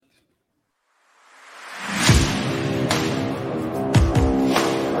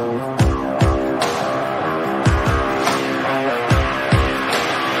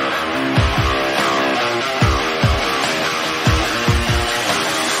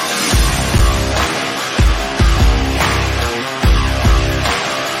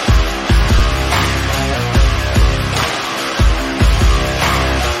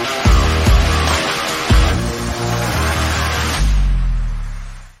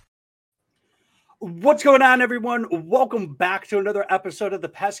What's going on, everyone? Welcome back to another episode of the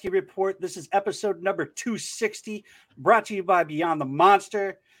Pesky Report. This is episode number 260, brought to you by Beyond the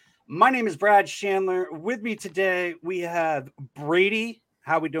Monster. My name is Brad Chandler. With me today, we have Brady.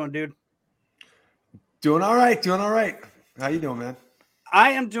 How we doing, dude? Doing all right. How you doing, man?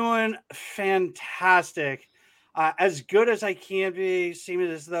 I am doing fantastic. As good as I can be, seeming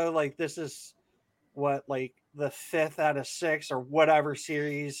as though this is the fifth out of six or whatever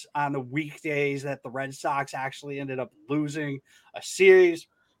series on the weekdays that the Red Sox actually ended up losing a series.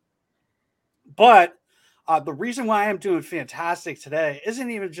 But the reason why I'm doing fantastic today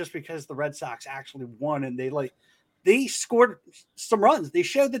isn't even just because the Red Sox actually won and they scored some runs. They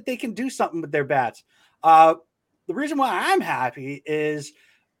showed that they can do something with their bats. The reason why I'm happy is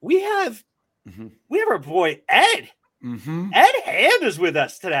we have our boy Ed. Ed Hand is with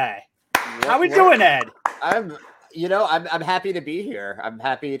us today. How we doing, Ed? I'm happy to be here. I'm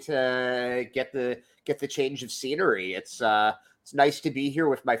happy to get the change of scenery. It's nice to be here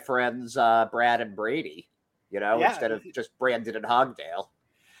with my friends Brad and Brady. Instead of just Brandon and Hogdale.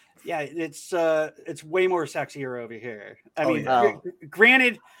 Yeah, it's way more sexier over here.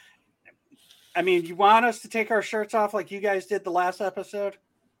 Granted, you want us to take our shirts off like you guys did the last episode?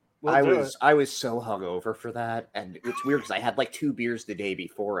 I was so hungover for that, and it's weird because I had like 2 beers the day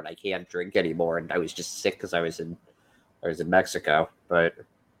before, and I can't drink anymore, and I was just sick because I was in Mexico. But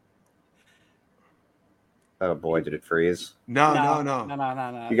oh boy, did it freeze? No.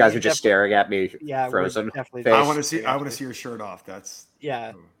 You guys are just staring at me, frozen. I want to see your shirt off. That's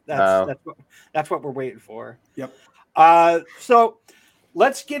what we're waiting for. Yep. So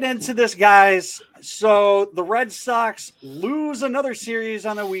let's get into this, guys. So the Red Sox lose another series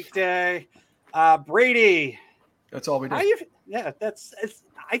on a weekday. Brady, that's all we do.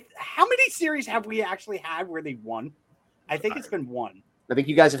 How many series have we actually had where they won? I think it's been one. I think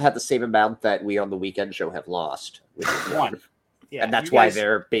you guys have had the same amount that we on the weekend show have lost, which is one. Yeah, and that's why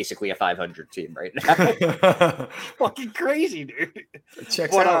they're basically a 500 team right now. Fucking crazy, dude. It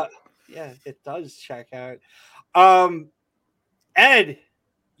checks out. Yeah, it does check out. Ed,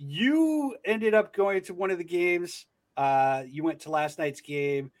 you ended up going to one of the games. You went to last night's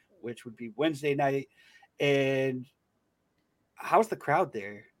game, which would be Wednesday night. And how's the crowd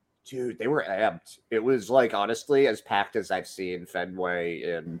there? Dude, they were amped. It was honestly as packed as I've seen Fenway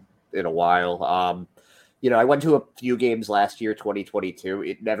in a while. I went to a few games last year, 2022.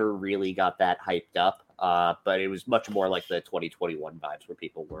 It never really got that hyped up. But it was much more like the 2021 vibes where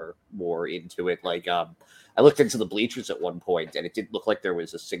people were more into it. I looked into the bleachers at one point and it didn't look like there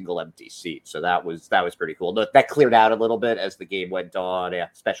was a single empty seat. So that was pretty cool. That cleared out a little bit as the game went on,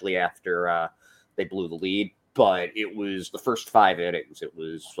 especially after they blew the lead. But it was the first 5 innings. It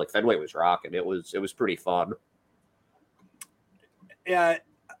was Fenway was rocking. It was pretty fun. Yeah.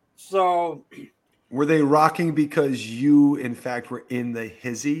 So were they rocking because you, in fact, were in the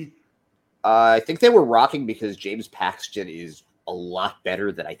hizzy? I think they were rocking because James Paxton is a lot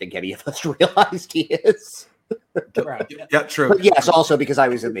better than I think any of us realized he is. Yeah, true. But yes, also because I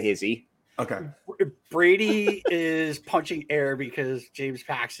was in the hizzy. Okay. Brady is punching air because James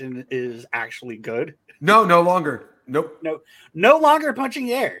Paxton is actually good. No longer. Nope. No longer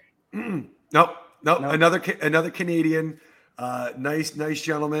punching air. Nope. Another Canadian. Nice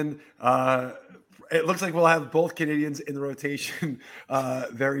gentleman. It looks like we'll have both Canadians in the rotation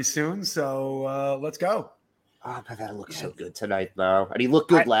very soon. So let's go. Oh, but that looks so good tonight, though. And he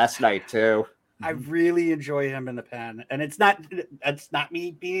looked good last night, too. I really enjoy him in the pen. And it's not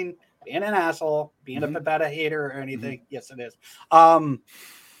me being an asshole, being a Pavetta hater or anything. Yes, it is. All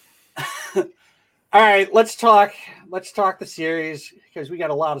right, let's talk the series because we got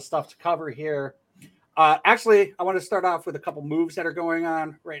a lot of stuff to cover here. Actually, I want to start off with a couple moves that are going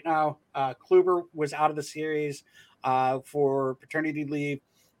on right now. Kluber was out of the series for paternity leave.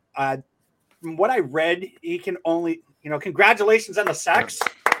 From what I read, he can only, congratulations on the sex.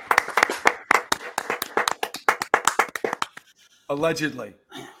 Allegedly.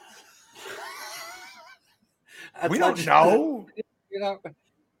 We don't know.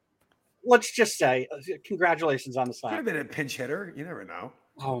 Let's just say congratulations on the sex. Could have been a pinch hitter. You never know.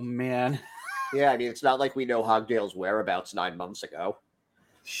 Oh, man. Yeah, it's not like we know Hogdale's whereabouts 9 months ago.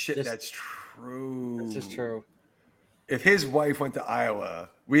 Shit, that's true. This is true. If his wife went to Iowa,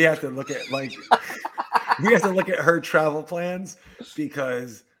 we have to look at her travel plans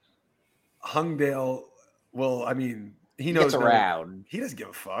because Hungdale will. He knows around. He doesn't give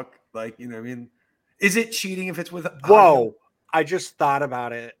a fuck. Is it cheating if it's with? Whoa! I just thought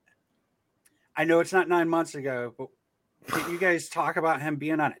about it. I know it's not 9 months ago, but did you guys talk about him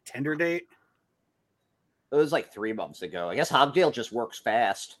being on a Tinder date? It was 3 months ago. I guess Hogdale just works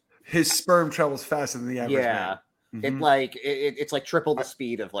fast. His sperm travels faster than the average man. It's like triple the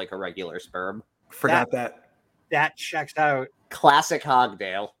speed of like a regular sperm. Forgot that. That checks out. Classic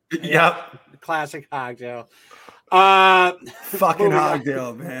Hogdale. Yep. Classic Hogdale. Fucking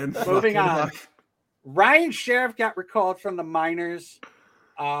Hogdale, man. Moving on. Ryan Sheriff got recalled from the minors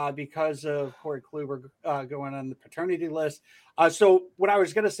because of Corey Kluber going on the paternity list. So what I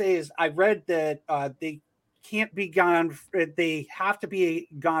was going to say is I read that they can't be gone. They have to be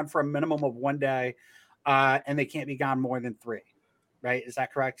gone for a minimum of 1 day, and they can't be gone more than 3. Right? Is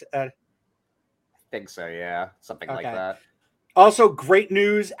that correct, Ed? I think so, yeah. Something like that. Also, great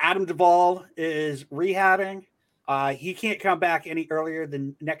news. Adam Duvall is rehabbing. He can't come back any earlier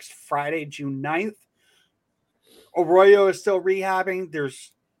than next Friday, June 9th. Arroyo is still rehabbing.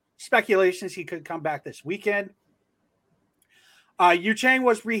 There's speculations he could come back this weekend. Yu Chang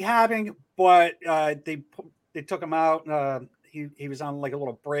was rehabbing, but they took him out. He was on like a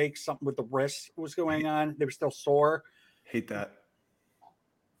little break. Something with the wrist was going on. They were still sore. Hate that.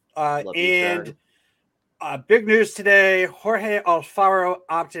 Big news today. Jorge Alfaro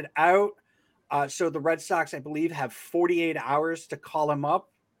opted out. So the Red Sox, I believe, have 48 hours to call him up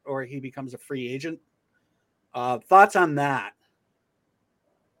or he becomes a free agent. Thoughts on that?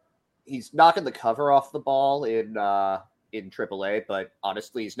 He's knocking the cover off the ball in AAA, but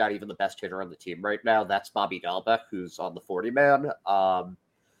honestly, he's not even the best hitter on the team right now. That's Bobby Dahlbeck, who's on the 40-man.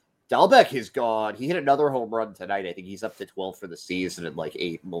 Dahlbeck is gone. He hit another home run tonight. I think he's up to 12 for the season and like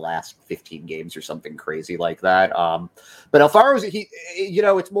 8 in the last 15 games or something crazy like that. But Alfaro's,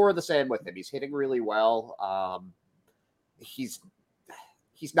 it's more of the same with him. He's hitting really well. He's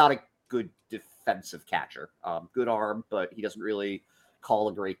not a good defensive catcher. Good arm, but he doesn't really call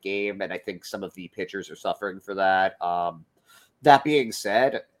a great game, and I think some of the pitchers are suffering for that. That being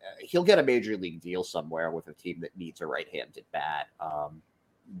said, he'll get a major league deal somewhere with a team that needs a right-handed bat.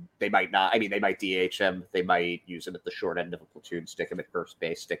 They might not. I mean, they might DH him. They might use him at the short end of a platoon, stick him at first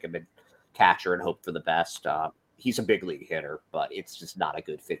base, stick him in catcher, and hope for the best. He's a big league hitter, but it's just not a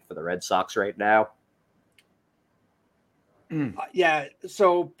good fit for the Red Sox right now. Yeah.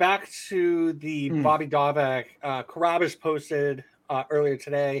 So back to the Bobby Dahlbeck. Carrabba's posted earlier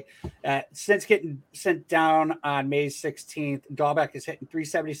today. Since getting sent down on May 16th, Dahlbeck is hitting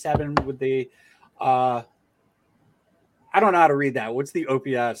 377 with the I don't know how to read that. What's the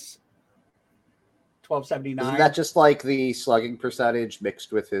OPS? 1279. Isn't that just like the slugging percentage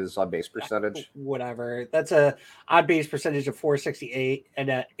mixed with his on base percentage? Whatever. That's a on base percentage of 468 and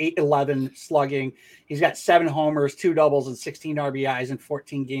a 811 slugging. He's got 7 homers, 2 doubles, and 16 RBIs in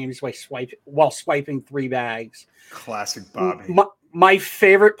 14 games while swiping 3 bags. Classic Bobby. My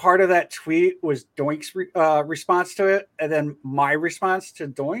favorite part of that tweet was Doink's response to it, and then my response to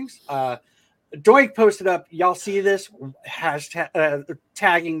Doink's. Doink posted up, y'all see this? Hashtag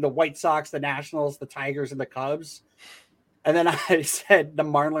tagging the White Sox, the Nationals, the Tigers, and the Cubs. And then I said the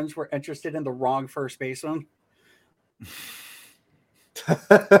Marlins were interested in the wrong first baseman.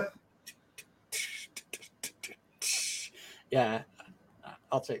 Yeah,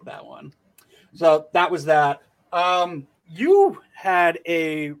 I'll take that one. So that was that. You had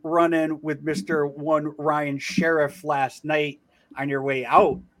a run-in with Mr. One Ryan Sheriff last night on your way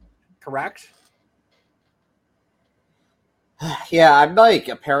out, correct? Yeah, I'm like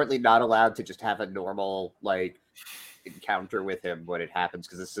apparently not allowed to just have a normal like encounter with him when it happens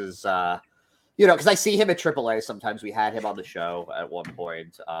because this is because I see him at AAA sometimes. We had him on the show at one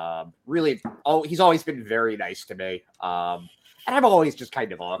point. He's always been very nice to me. And I'm always just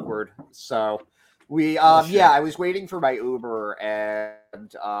kind of awkward. So I was waiting for my Uber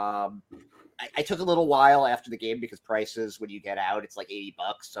and I took a little while after the game because prices when you get out it's like $80.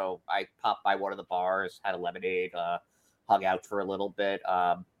 So I popped by one of the bars, had a lemonade, hung out for a little bit.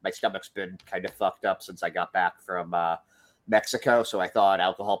 My stomach's been kind of fucked up since I got back from Mexico, so I thought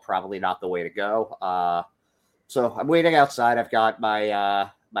alcohol probably not the way to go. So I'm waiting outside. I've got my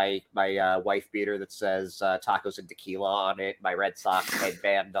my wife beater that says tacos and tequila on it, my Red Sox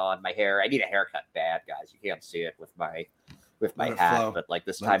headband on, my hair. I need a haircut bad, guys. You can't see it with my hat, flow. But like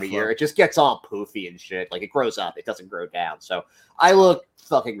this time of year, it just gets all poofy and shit. Like it grows up, it doesn't grow down. So I look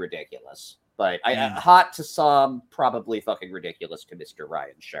fucking ridiculous. But hot to some, probably fucking ridiculous to Mr.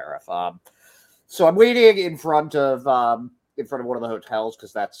 Ryan Sheriff. So I'm waiting in front of one of the hotels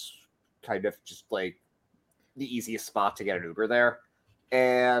because that's kind of just like the easiest spot to get an Uber there.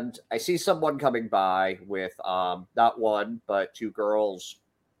 And I see someone coming by with not one but 2 girls.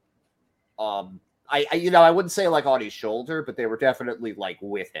 I wouldn't say like on his shoulder, but they were definitely like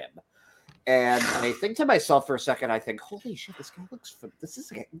with him. And I think to myself for a second, I think, holy shit, this guy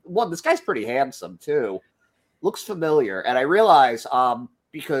this guy's pretty handsome too. Looks familiar. And I realize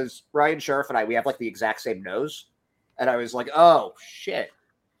because Ryan Sheriff and we have like the exact same nose. And I was like, oh, shit.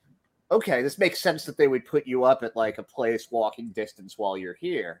 Okay, this makes sense that they would put you up at like a place walking distance while you're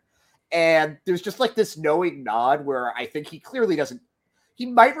here. And there's just like this knowing nod where I think he clearly doesn't, he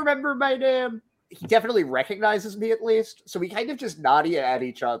might remember my name. He definitely recognizes me at least. So we kind of just nodded at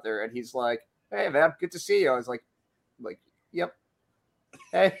each other and he's like, hey man, good to see you. I was like, yep.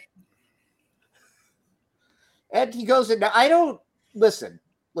 Hey. And he goes in, I don't, listen,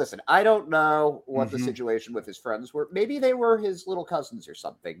 I don't know what the situation with his friends were. Maybe they were his little cousins or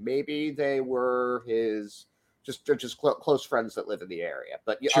something. Maybe they were his just close friends that live in the area.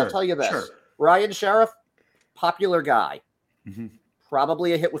 But I'll tell you this. Ryan Sheriff, popular guy.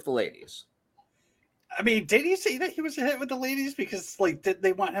 Probably a hit with the ladies. I mean, did he say that he was a hit with the ladies? Because, like, did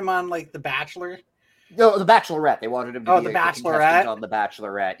they want him on, like, The Bachelor? No, The Bachelorette. They wanted him to be The Bachelorette? on The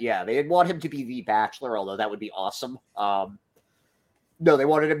Bachelorette. Yeah, they didn't want him to be the Bachelor, although that would be awesome. No, they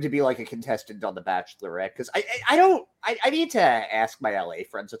wanted him to be like a contestant on The Bachelorette because I need to ask my LA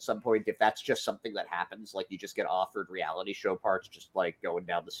friends at some point if that's just something that happens. Like you just get offered reality show parts just like going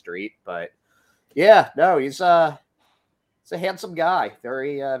down the street. But yeah, no, he's a handsome guy,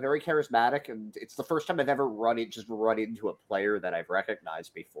 very charismatic, and it's the first time I've ever run into a player that I've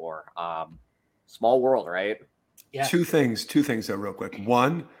recognized before. Small world, right? Yeah. Two things though, real quick.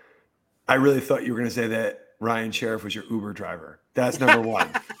 One, I really thought you were going to say that Ryan Sheriff was your Uber driver. That's number one.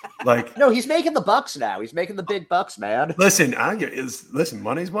 Like, no, he's making the bucks now. He's making the big bucks, man. Listen,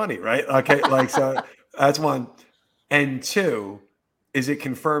 money's money, right? Okay, like so that's one. And two, is it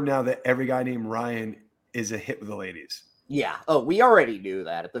confirmed now that every guy named Ryan is a hit with the ladies? Yeah. Oh, we already knew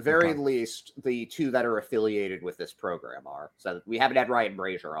that. At the very least, the two that are affiliated with this program are. So we haven't had Ryan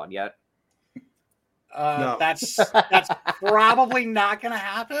Brazier on yet. No. That's probably not going to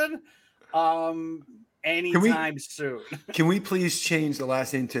happen anytime soon. Can we please change the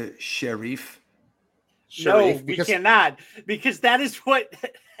last name to Sharif? No, we cannot, because that is what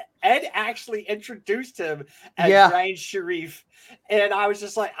Ed actually introduced him as Ryan Sharif. And I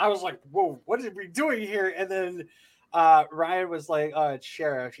was like, whoa, what are we doing here? And then Ryan was like, oh, it's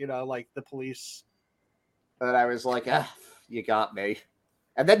Sheriff, like the police. And I was like, you got me.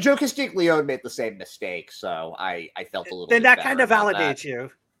 And then Joe Castiglione made the same mistake, so I felt a little then bit that better kind of validates you.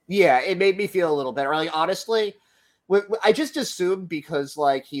 Yeah, it made me feel a little better. Like, honestly, I just assumed because,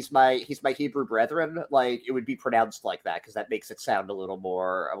 like, he's my Hebrew brethren, like, it would be pronounced like that, because that makes it sound a little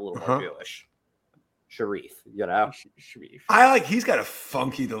more Jewish. Sharif, Sharif. He's got a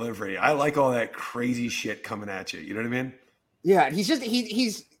funky delivery. I like all that crazy shit coming at you. You know what I mean? Yeah, he's just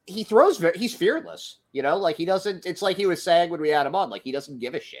he's fearless. Like he doesn't. It's like he was saying when we had him on. Like he doesn't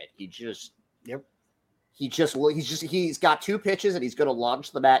give a shit. He's got two pitches and he's going to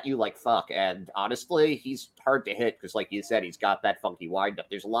launch them at you like fuck. And honestly, he's hard to hit because, like you said, he's got that funky windup.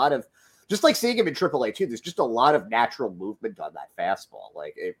 There's a lot of, just like seeing him in AAA too, there's just a lot of natural movement on that fastball.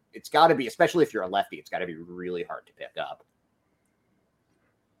 Like it's got to be, especially if you're a lefty, it's got to be really hard to pick up.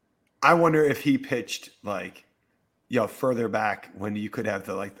 I wonder if he pitched like, further back when you could have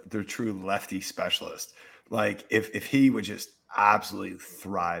the true lefty specialist. Like if he would just absolutely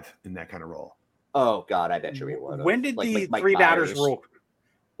thrive in that kind of role. Oh God, I bet you he would. When did the three batters rule?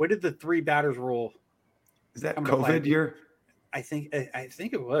 When did the three batters rule? Is that COVID year? I think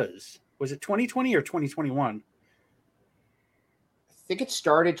it was. Was it 2020 or 2021? I think it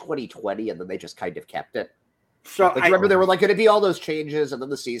started 2020 and then they just kind of kept it. So I remember there were like going to be all those changes and then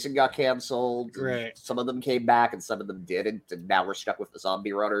the season got canceled. Right. Some of them came back and some of them didn't. And now we're stuck with the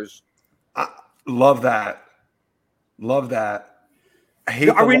zombie runners. Love that. I hate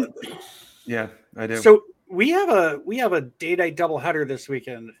Yeah, I do. So we have a day-night doubleheader this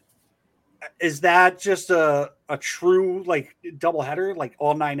weekend. Is that just a true like doubleheader, like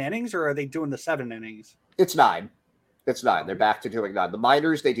all 9 innings, or are they doing the 7 innings? It's 9. It's 9. They're back to doing 9. The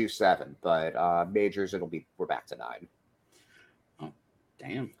minors they do 7, but majors we're back to 9. Oh,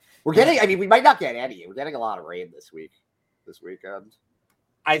 damn. We're getting. I mean, we might not get any. We're getting a lot of rain this weekend.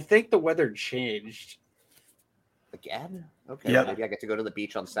 I think the weather changed again. Okay, yep. Maybe I get to go to the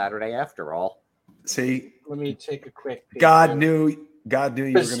beach on Saturday after all. See, let me take a quick peek. God knew you were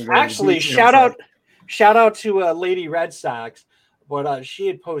going to go. Actually, shout out to Lady Red Sox, but she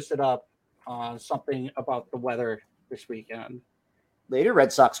had posted up something about the weather this weekend. Lady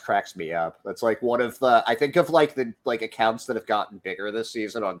Red Sox cracks me up. That's like one of the. I think of like the accounts that have gotten bigger this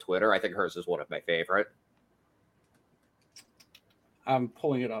season on Twitter. I think hers is one of my favorite. I'm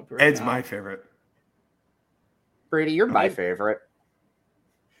pulling it up right Ed's now. my favorite. Brady, you're my favorite.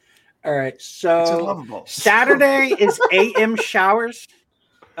 All right, so Saturday is AM showers.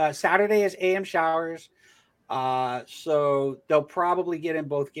 So they'll probably get in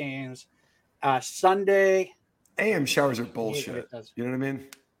both games. Sunday. AM showers are bullshit. You know what I mean?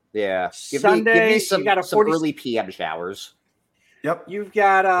 Yeah. Give Sunday, me some, you got a some early PM showers. Yep. You've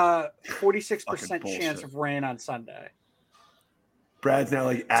got a 46% chance of rain on Sunday. Brad's now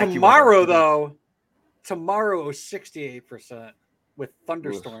like tomorrow though. Tomorrow is 68% with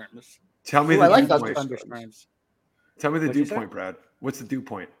thunderstorms. Tell me I like thunderstorms. Tell me the dew point, Brad. What's the dew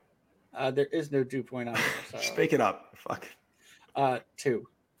point? There is no dew point on there. So. Just make it up. Fuck. 2.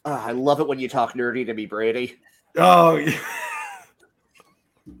 I love it when you talk nerdy to me, Brady. Oh, yeah.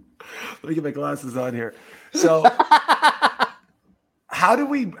 Let me get my glasses on here. So, how do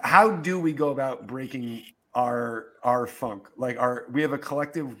we go about breaking our funk? Like we have a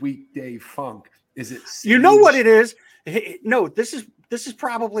collective weekday funk. Is it? You know what it is? No, this is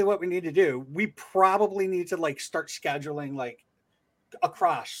probably what we need to do. We probably need to like start scheduling like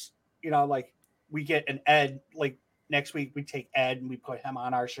across. You know, like we get an Ed like. Next week, we take Ed and we put him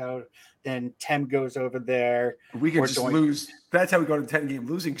on our show. Then Tim goes over there. We can just lose. That's how we go to 10-game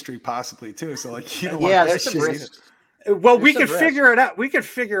losing streak, possibly too. So, like, you know, there's some risk. Well, we could figure it out. We could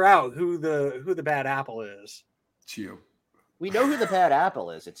figure out who the bad apple is. It's you. We know who the bad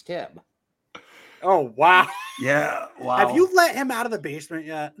apple is. It's Tim. Oh wow! Yeah, wow. Have you let him out of the basement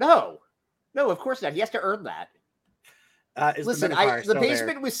yet? No, of course not. He has to earn that. Listen, the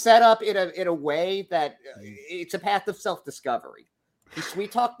basement was set up in a way that it's a path of self-discovery. He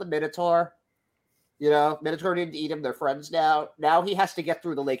sweet talked the Minotaur. You know, Minotaur didn't eat him. They're friends now. Now he has to get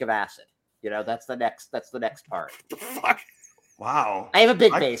through the lake of acid. You know, that's the next part. Fuck. Wow. I have a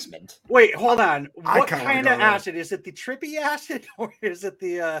big basement. Wait, hold on. What kind of acid? Is it the trippy acid or is it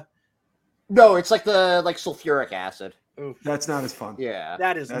the No, it's like the sulfuric acid. Oof. That's not as fun. Yeah.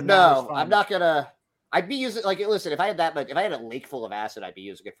 That is not no, as fun. I'm not gonna I'd be using listen, if I had a lake full of acid, I'd be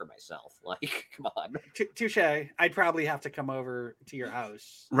using it for myself. Like, come on. Touche. I'd probably have to come over to your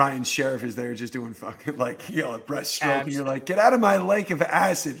house. Ryan Sheriff is there just doing fucking breaststroke, and you're like, get out of my lake of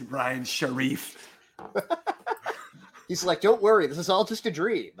acid, Ryan Sharif. He's like, don't worry, this is all just a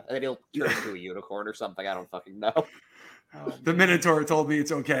dream. And then he'll turn into a unicorn or something. I don't fucking know. The Minotaur told me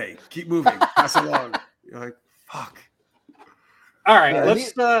it's okay. Keep moving. Pass along. You're like, fuck. All right,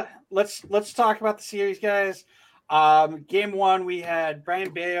 let's talk about the series, guys. Game 1, we had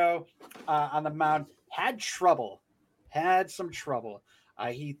Brian Bayo on the mound. Had some trouble.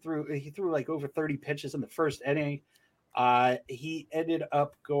 He threw like over 30 pitches in the first inning. He ended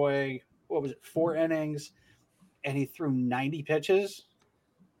up going 4 innings, and he threw 90 pitches.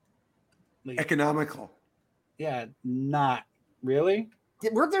 Economical. Yeah, not really.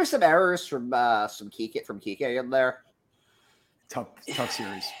 Were there some errors from Kike in there? Tough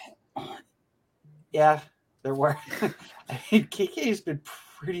series. Yeah, there were. I mean, Kike's been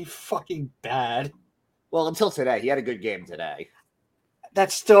pretty fucking bad. Well, until today. He had a good game today.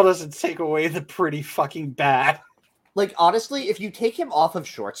 That still doesn't take away the pretty fucking bad. Like, honestly, if you take him off of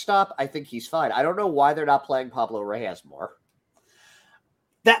shortstop, I think he's fine. I don't know why they're not playing Pablo Reyes more.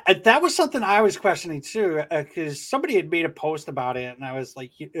 That was something I was questioning too, because somebody had made a post about it, and I was like,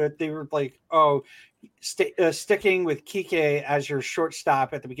 they were like, "Oh, sticking with Kike as your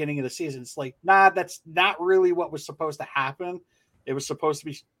shortstop at the beginning of the season." It's like, nah, that's not really what was supposed to happen. It was supposed to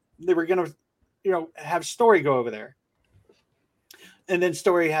be they were going to, have Story go over there, and then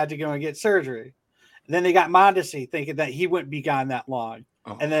Story had to go and get surgery. And then they got Mondesi thinking that he wouldn't be gone that long,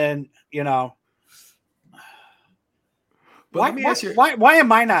 and then But why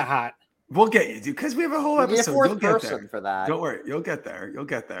am I not hot? We'll get you, dude, because we have a whole episode. You'll get there for that. Don't worry, you'll get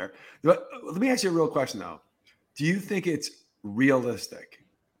there. But let me ask you a real question though. Do you think it's realistic,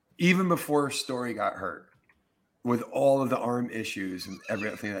 even before Story got hurt, with all of the arm issues and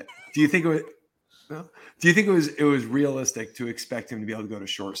everything? Do you think it was realistic to expect him to be able to go to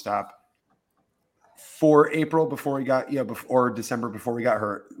shortstop for April before he got before December before he got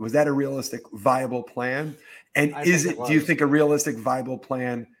hurt? Was that a realistic, viable plan? And do you think a realistic, viable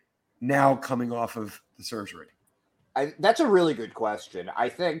plan now coming off of the surgery? That's a really good question. I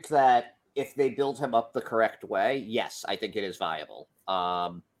think that if they build him up the correct way, yes, I think it is viable.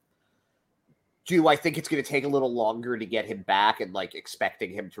 Do I think it's going to take a little longer to get him back and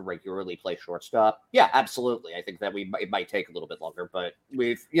expecting him to regularly play shortstop? Yeah, absolutely. I think that it might take a little bit longer, but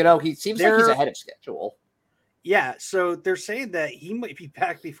he seems like he's ahead of schedule. Yeah, so they're saying that he might be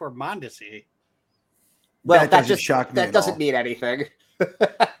back before Mondesi. Well, that doesn't mean anything.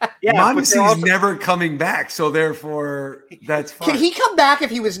 Yeah, Mondesi's never coming back, so therefore that's fine. Can he come back if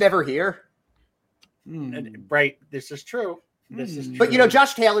he was never here? Right, this is true. But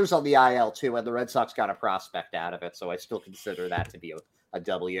Josh Taylor's on the IL too, and the Red Sox got a prospect out of it, so I still consider that to be a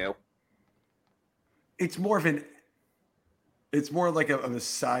W. it's more like of a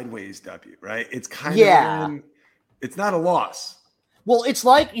sideways W, right? It's kind of it's not a loss. Well, it's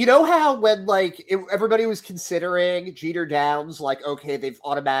like, you know how when everybody was considering Jeter Downs, like, okay, they've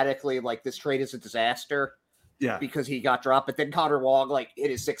automatically like this trade is a disaster, because he got dropped, but then Connor Wong like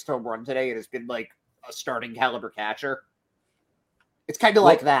hit his 6th home run today and has been like a starting caliber catcher. It's kind of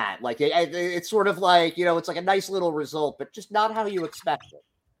like that. Like it's sort of like, it's like a nice little result, but just not how you expect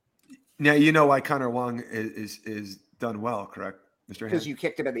it. Now you know why Connor Wong is done well, correct, Mr. Because you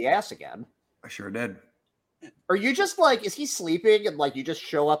kicked him in the ass again. I sure did. Are you just like, is he sleeping and like you just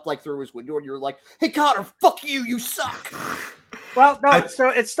show up like through his window and you're like, hey Connor, fuck you, you suck. Well, no, so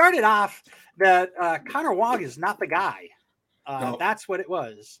it started off that Connor Wong is not the guy. No. That's what it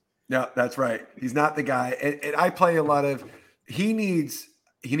was. Yeah, that's right. He's not the guy. And I play a lot of, he needs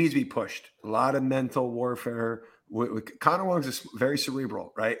to be pushed. A lot of mental warfare. Connor Wong's is very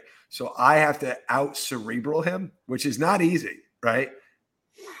cerebral, right? So I have to out cerebral him, which is not easy, right?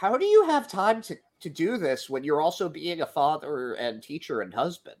 How do you have time to do this when you're also being a father and teacher and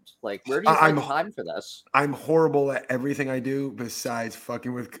husband? Like, where do you find time for this? I'm horrible at everything I do besides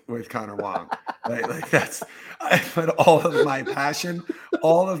fucking with Connor Wong. I put all of my passion,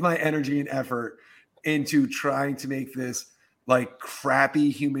 all of my energy and effort into trying to make this like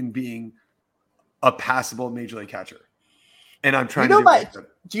crappy human being a passable major league catcher. And I'm trying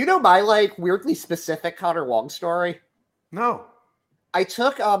do you know my like weirdly specific Connor Wong story? No. I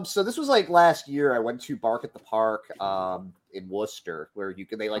took so this was like last year. I went to Bark at the Park in Worcester, where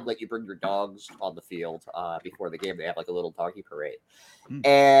they like let you bring your dogs on the field before the game. They have like a little doggy parade,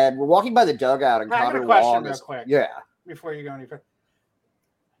 and we're walking by the dugout. And Connor Wong real quick. Yeah. Before you go any further,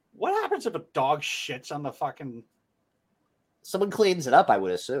 what happens if a dog shits on the fucking? Someone cleans it up, I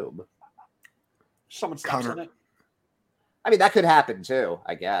would assume. Someone steps in it. I mean, that could happen too.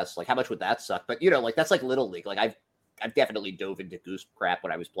 I guess. Like, how much would that suck? But like that's like Little League. Like I've definitely dove into goose crap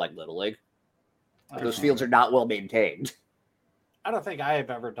when I was playing Little League. Those fields are not well maintained. I don't think I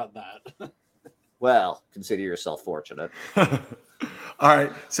have ever done that. Well, consider yourself fortunate. All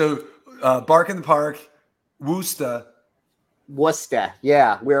right. So Bark in the Park, Worcester.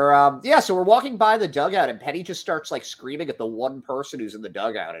 Yeah. So we're walking by the dugout and Penny just starts like screaming at the one person who's in the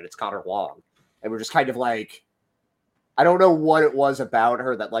dugout, and it's Connor Wong. And we're just kind of like, I don't know what it was about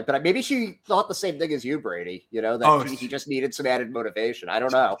her that like, but maybe she thought the same thing as you, Brady, that he just needed some added motivation. I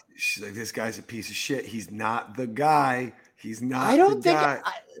don't know. She's like, this guy's a piece of shit. He's not the guy. He's not I don't think guy.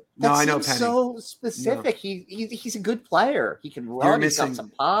 I know, Penny. So specific. No. He's a good player. He can run. He's got some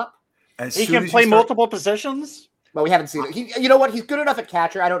pop. He can play multiple positions. Well, we haven't seen it. You know what? He's good enough at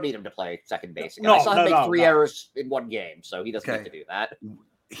catcher. I don't need him to play second base. I saw him make 3 errors in one game, so he doesn't need to do that.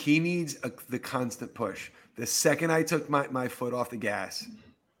 He needs the constant push. The second I took my foot off the gas,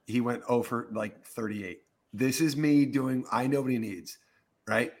 he went over like 38. This is me doing, I know what he needs,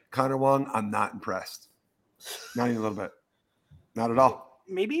 right? Connor Wong, I'm not impressed. Not even a little bit. Not at all.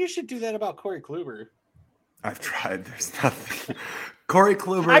 Maybe you should do that about Corey Kluber. I've tried. There's nothing. Corey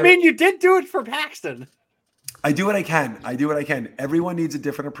Kluber. I mean, you did do it for Paxton. I do what I can. Everyone needs a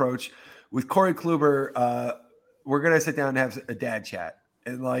different approach. With Corey Kluber, we're going to sit down and have a dad chat.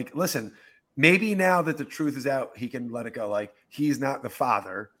 And like, listen, maybe now that the truth is out, he can let it go. Like, he's not the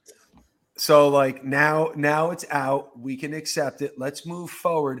father. So like now it's out. We can accept it. Let's move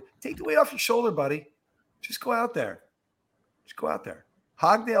forward. Take the weight off your shoulder, buddy. Just go out there.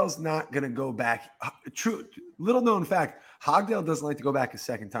 Hogdale's not going to go back. True. Little known fact, Hogdale doesn't like to go back a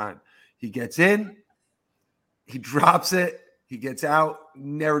second time. He gets in, he drops it, he gets out,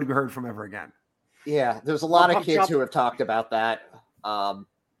 never to be heard from ever again. Yeah, there's a lot of kids who have talked about that. In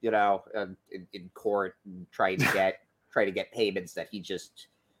court and trying to get payments that he just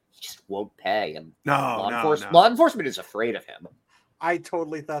won't pay, and law enforcement is afraid of him. I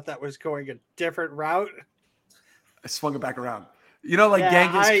totally thought that was going a different route. I swung it back around.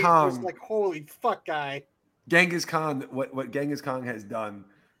 Genghis Khan. I was like, holy fuck, guy. Genghis Khan. What Genghis Khan has done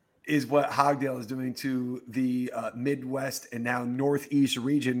is what Hogdale is doing to the Midwest and now Northeast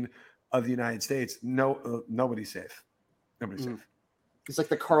region of the United States. Nobody's safe. Nobody's safe. He's like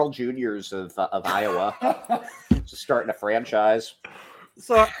the Carl Juniors of Iowa, just starting a franchise.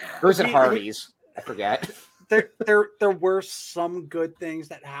 So, or is it Harvey's? I forget. There were some good things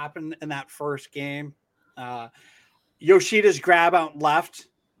that happened in that first game. Yoshida's grab out left.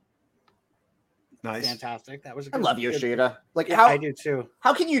 Nice. Fantastic. That was I love Yoshida. Like, yeah, I do too.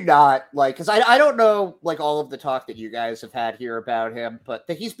 How can you not like, because I don't know like all of the talk that you guys have had here about him, but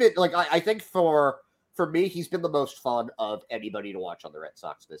he's been like, I think for me, he's been the most fun of anybody to watch on the Red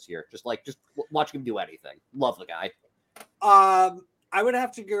Sox this year. Just watching him do anything. Love the guy. I would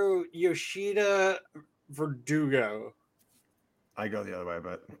have to go Yoshida, Verdugo. I go the other way,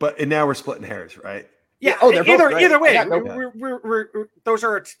 but and now we're splitting hairs, right? Yeah. Oh, they're both great. Either way, No, we're those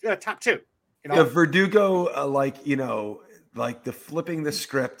are our top two. Yeah, Verdugo, like the flipping the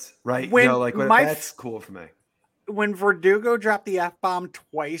script, right? That's cool for me. When Verdugo dropped the F-bomb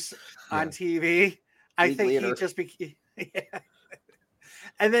twice on TV, I think he just became. Yeah.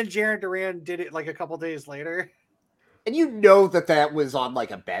 And then Jaron Duran did it like a couple days later. And that was on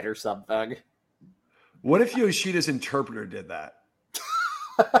like a bet or something. What if Yoshida's interpreter did that?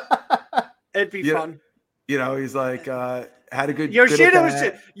 It'd be fun. He's like, had a good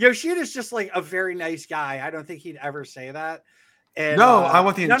Yoshida's just like a very nice guy. I don't think he'd ever say that. And, I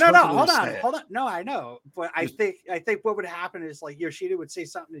want the interpreter. No. Hold on. No, I know, but I think what would happen is like Yoshida would say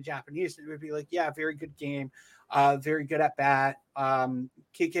something in Japanese, and it would be like, "Yeah, very good game, very good at bat.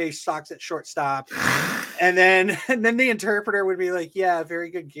 Kike sucks at shortstop," and then the interpreter would be like, "Yeah, very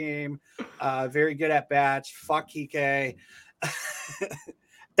good game, very good at bats. Fuck Kike."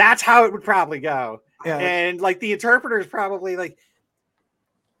 That's how it would probably go. Yeah. And like the interpreter is probably like,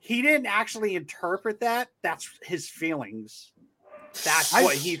 he didn't actually interpret that. That's his feelings. That's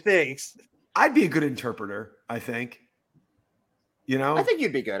what he thinks. I'd be a good interpreter, I think. I think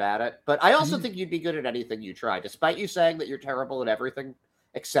you'd be good at it, but I also think you'd be good at anything you try, despite you saying that you're terrible at everything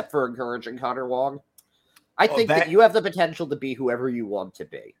except for encouraging Connor Wong. I think that you have the potential to be whoever you want to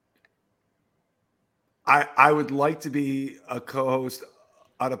be. I would like to be a co-host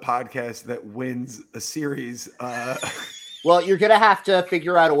on a podcast that wins a series. Well, you're going to have to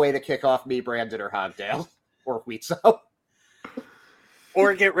figure out a way to kick off me, Brandon, or Hogdale, or Wheatso.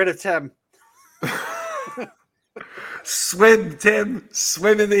 Or get rid of Tim. Swim, Tim.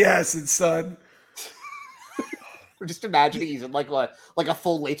 Swim in the acid, son. We're just imagining he's in like a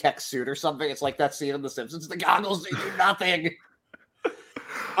full latex suit or something. It's like that scene in The Simpsons. The goggles, they do nothing.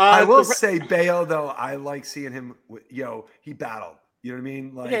 I will say, Bayo, though, I like seeing him. He battled. You know what I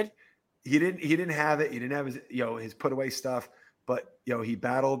mean? Like he didn't have it. He didn't have his his put away stuff. But he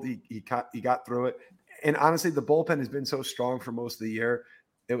battled. He got through it. And honestly, the bullpen has been so strong for most of the year.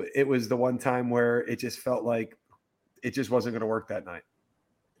 It was the one time where it just felt like it just wasn't going to work that night.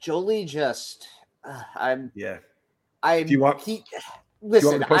 Jolie just, I'm. Yeah. I'm. Do you want?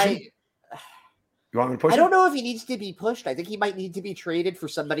 Listen, You want me to push him? I don't know if he needs to be pushed. I think he might need to be traded for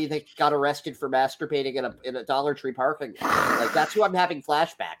somebody that got arrested for masturbating in a Dollar Tree parking lot. Like that's who I'm having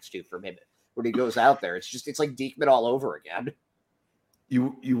flashbacks to from him when he goes out there. It's like Diekman all over again.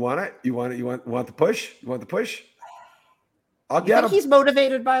 You want it? You want the push? You want the push? I'll get him. He's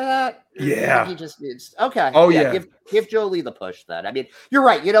motivated by that? Yeah. He just needs. Okay. Oh yeah. Give Jolie the push then. I mean, you're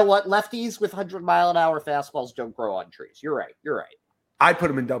right. You know what? Lefties with 100-mile-an-hour fastballs don't grow on trees. You're right. I'd put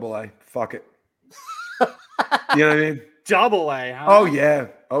him in Double-A. Fuck it. You know what I mean? Double-A. Huh? Oh yeah.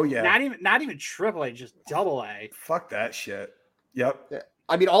 Not even Triple-A, just Double-A. Fuck that shit. Yep. Yeah.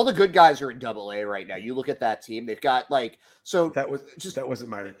 I mean, all the good guys are in Double-A right now. You look at that team; they've got that wasn't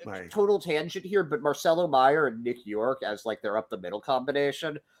my total tangent here, but Marcelo Meyer and Nick York as like their up the middle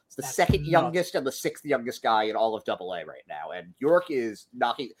combination. It's the second youngest and the sixth youngest guy in all of Double-A right now, and York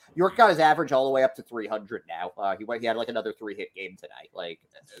got his average all the way up to 300 now. He had like another 3-hit game tonight. Like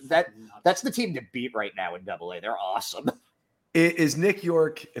that's the team to beat right now in Double-A. They're awesome. Is Nick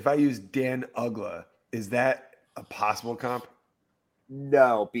York? If I use Dan Ugla, is that a possible comp?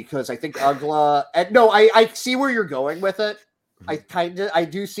 No, because I think Ugla. And no, I see where you're going with it. I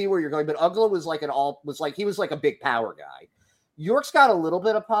do see where you're going, but Ugla was like a big power guy. York's got a little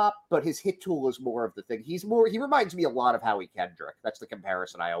bit of pop, but his hit tool is more of the thing. He reminds me a lot of Howie Kendrick. That's the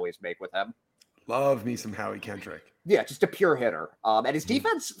comparison I always make with him. Love me some Howie Kendrick. Yeah, just a pure hitter. And his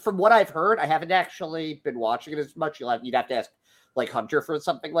defense, from what I've heard, I haven't actually been watching it as much. You'd have to ask like Hunter for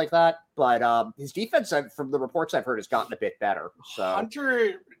something like that. But his defense, from the reports I've heard, has gotten a bit better. So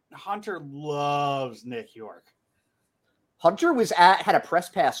Hunter loves Nick York. Hunter had a press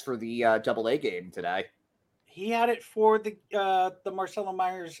pass for the Double-A game today. He had it for the Marcelo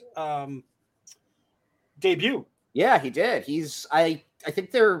Myers debut. Yeah, he did. I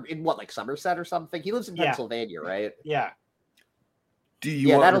think they're in like Somerset or something. He lives in Pennsylvania, right? Yeah. Do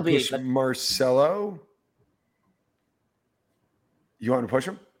you want to push Marcelo? You want to push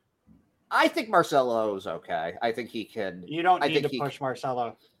him? I think Marcelo's okay. I think he can. You don't need to push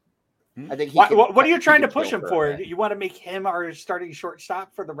Marcelo. I think. What are you trying to push him for? You want to make him our starting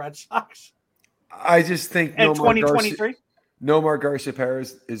shortstop for the Red Sox? I just think in 2023. Nomar Garcia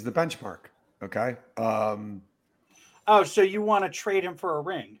Perez is the benchmark. Okay. So you want to trade him for a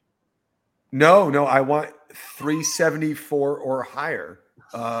ring? No. I want 374 or higher.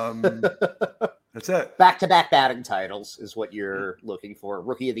 That's it. Back-to-back batting titles is what you're looking for.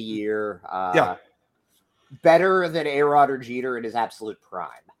 Rookie of the year. Yeah. better than A-Rod or Jeter in his absolute prime.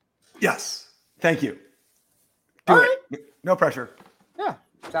 Yes. Thank you. All right. No pressure. Yeah,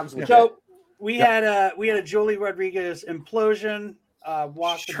 sounds legit. So we had a Jolie Rodriguez implosion,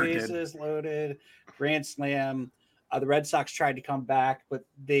 walk the bases, loaded, grand slam. The Red Sox tried to come back, but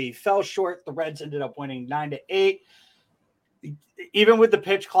they fell short. The Reds ended up winning 9-8. Even with the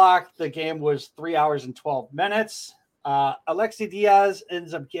pitch clock, the game was 3 hours and 12 minutes. Alexi Diaz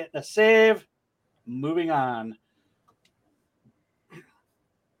ends up getting a save. Moving on.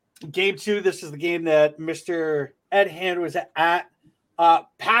 Game 2, this is the game that Mr. Ed Hand was at.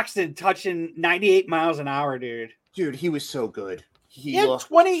 Paxton touching 98 miles an hour, dude. Dude, he was so good. He had looked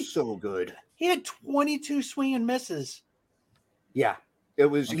 20 so good. He had 22 swing and misses. Yeah. He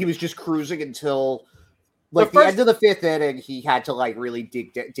was just cruising until the end of the 5th inning. He had to really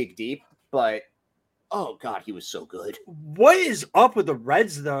dig deep, but oh god, he was so good. What is up with the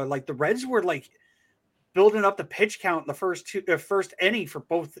Reds though? The Reds were building up the pitch count in the first inning for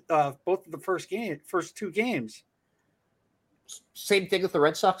both of the first 2 games. Same thing with the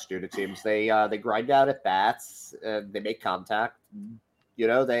Red Sox, dude. It seems they grind out at bats and they make contact.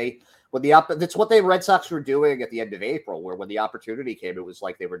 That's what the Red Sox were doing at the end of April, where when the opportunity came, it was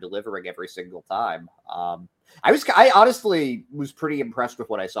like they were delivering every single time. I honestly was pretty impressed with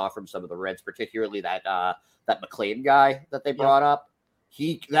what I saw from some of the Reds, particularly that McLean guy that they brought up.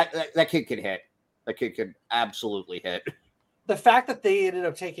 That kid can hit. That kid can absolutely hit. The fact that they ended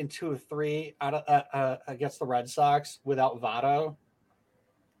up taking 2 of 3 out of against the Red Sox without Votto.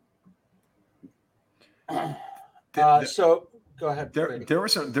 So go ahead. There were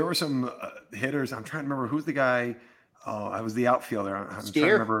some hitters. I'm trying to remember who's the guy. Oh, I was the outfielder. I'm trying to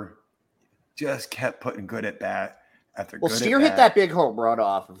remember. Just kept putting good at bat after good. Well, Steer hit that big home run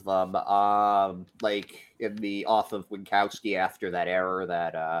off of them, off of Winkowski after that error.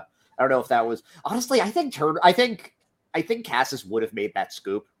 That I don't know if that was honestly. I think Cassis would have made that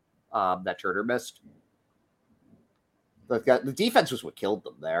scoop that Turner missed. The defense was what killed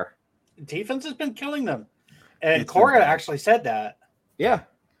them there. Defense has been killing them. And Cora actually said that. Yeah.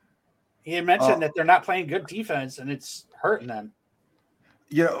 He had mentioned that they're not playing good defense and it's hurting them.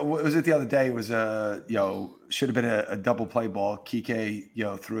 What was it the other day? It was should have been a double play ball.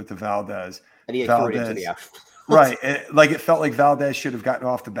 Kike, threw it to Valdez. And he threw it into the outfield. Right. It felt like Valdez should have gotten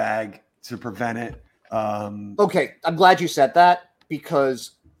off the bag to prevent it. Okay, I'm glad you said that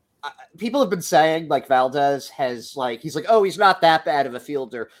because people have been saying Valdez has he's not that bad of a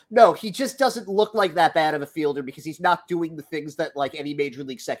fielder. No, he just doesn't look like that bad of a fielder because he's not doing the things that any major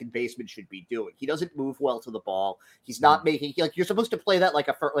league second baseman should be doing. He doesn't move well to the ball. He's not making you're supposed to play that like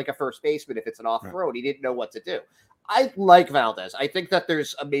a first baseman if it's an off throw, and he didn't know what to do. I like Valdez. I think that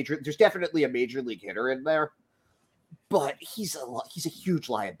there's definitely a major league hitter in there. But he's a huge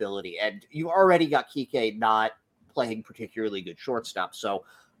liability, and you already got Kike not playing particularly good shortstop. So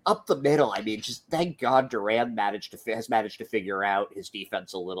up the middle, just thank God Duran has managed to figure out his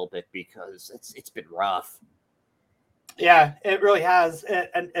defense a little bit because it's been rough. Yeah, it really has,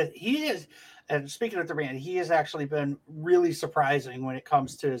 and he is. And speaking of Duran, he has actually been really surprising when it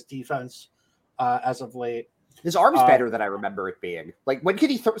comes to his defense as of late. His arm's better than I remember it being. When can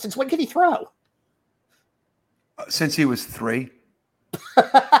he since when can he throw? Since he was 3.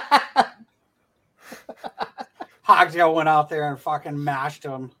 Hogsdale went out there and fucking mashed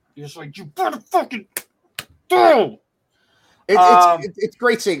him. He was like, "You better fucking do." It's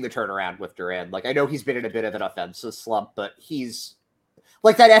great seeing the turnaround with Duran. I know he's been in a bit of an offensive slump, but he's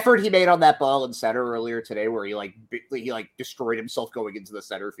that effort he made on that ball in center earlier today, where he destroyed himself going into the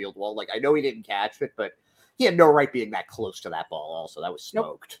center field wall. I know he didn't catch it, but he had no right being that close to that ball. Also, that was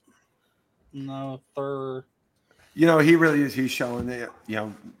smoked. No, third. He really is. He's showing that,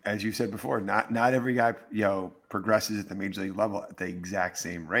 as you said before, not every guy, progresses at the major league level at the exact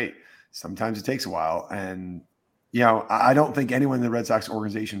same rate. Sometimes it takes a while. And, I don't think anyone in the Red Sox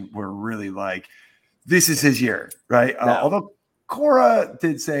organization were really this is his year, right? No. Although Cora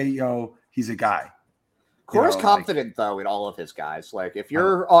did say, he's a guy. Cora's confident, though, in all of his guys. If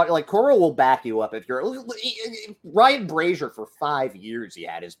you're Cora will back you up. If you're Ryan Brazier for 5 years, he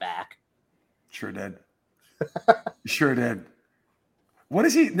had his back. Sure did. Sure did. What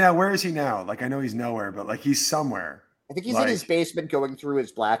is he now? Where is he now? I know he's nowhere, but he's somewhere. I think he's in his basement going through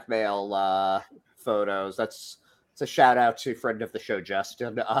his blackmail photos. It's a shout out to friend of the show,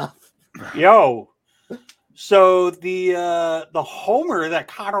 Justin. Yo. So the homer that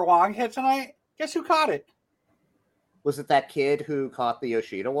Connor Wong hit tonight, guess who caught it? Was it that kid who caught the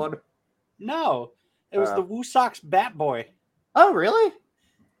Yoshida one? No. It was the Woo Sox bat boy. Oh, really?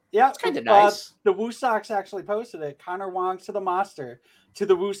 Yeah, it's kind of nice. The Woo Sox actually posted it. Connor Wong to the monster. to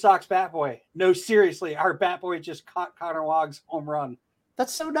the Woo Sox bat boy. No, seriously, our bat boy just caught Connor Wong's home run.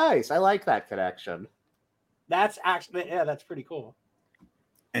 That's so nice. I like that connection. That's actually, yeah, that's pretty cool.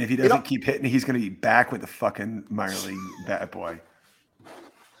 And if he doesn't keep hitting, he's going to be back with the fucking minor league bat boy.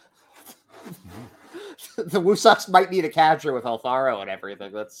 The Woo Sox might need a catcher with Alfaro and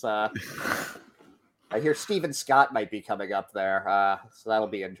everything. That's I hear Steven Scott might be coming up there, so that'll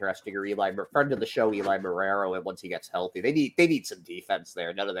be interesting. Or friend of the show, Eli Marrero, and once he gets healthy, they need some defense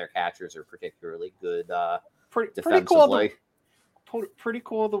there. None of their catchers are particularly good defensively. Pretty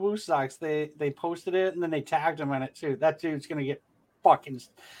cool. The Woo Sox, they posted it and then they tagged him in it too. That dude's gonna get fucking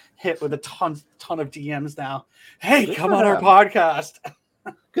hit with a ton of DMs now. Hey, good, come on our podcast.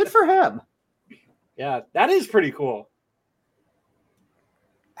 Good for him. Yeah, that is pretty cool.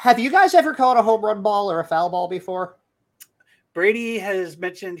 Have you guys ever caught a home run ball or a foul ball before? Brady has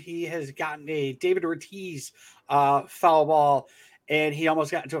mentioned he has gotten a David Ortiz foul ball, and he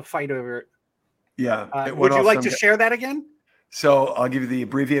almost got into a fight over it. Yeah. Would you like to share that again? So I'll give you the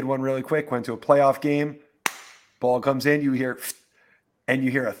abbreviated one really quick. Went to a playoff game. Ball comes in. You hear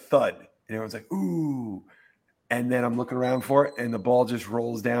a thud. And everyone's like, ooh. And then I'm looking around for it, and the ball just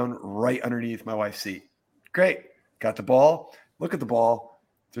rolls down right underneath my wife's seat. Great. Got the ball. Look at the ball.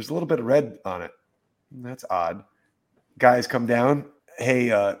 There's a little bit of red on it. That's odd. Guys come down. Hey,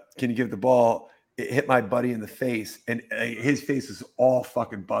 can you give the ball? It hit my buddy in the face, and his face is all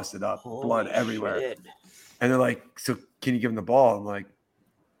fucking busted up. Holy blood everywhere. Shit. And they're like, so can you give him the ball? I'm like,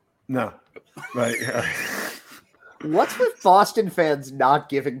 no. Right. What's with Boston fans not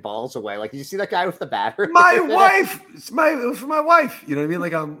giving balls away? Like, did you see that guy with the batter? My wife. It was for my wife. You know what I mean?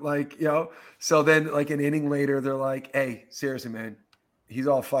 Like, I'm like, So then, like, an inning later, they're like, hey, seriously, man, he's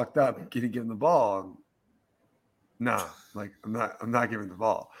all fucked up. Can you give him the ball? Nah, like, I'm not giving the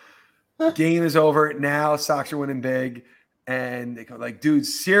ball. Game is over. Now Sox are winning big. And they go like, dude,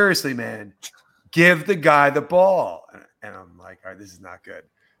 seriously, man, give the guy the ball. And I'm like, all right, this is not good.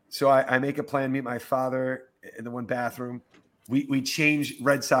 So I make a plan, meet my father in the one bathroom. We change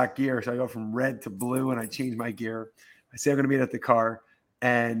Red Sox gear. So I go from red to blue, and I change my gear. I say I'm going to meet at the car,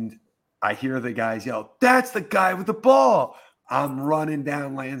 and I hear the guys yell, that's the guy with the ball. I'm running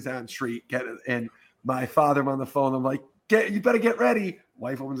down Lansdowne Street, and my father, I'm on the phone. I'm like, you better get ready.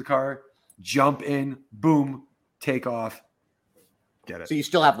 Wife opens the car, jump in, boom, take off, get it. So you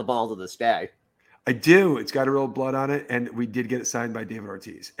still have the ball to this day? I do. It's got a real blood on it, and we did get it signed by David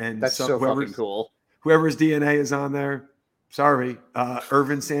Ortiz. And that's so fucking cool. Whoever's DNA is on there, sorry.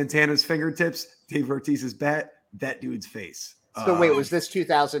 Irvin Santana's fingertips, David Ortiz's bat, that dude's face. So wait, was this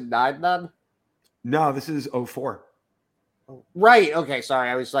 2009 then? No, this is 2004. Right. Okay. Sorry,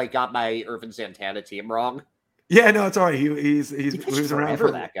 I was like got my Irvin Santana team wrong. Yeah, no, it's all right. He was around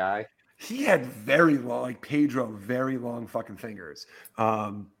for that guy. He had very long, like Pedro, very long fucking fingers.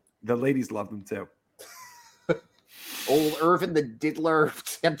 The ladies loved him too. Old Irvin the Diddler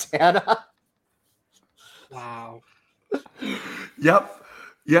Santana. Wow. Yep.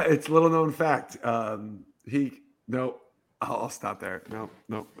 Yeah, it's a little known fact. I'll stop there.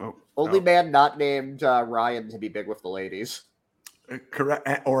 No. Only man not named Ryan to be big with the ladies. Correct.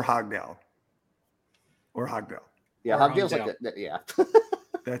 Or Hogdale. Yeah, Hogdale's like yeah.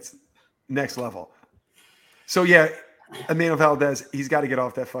 That's next level. So yeah, Emmanuel Valdez, he's got to get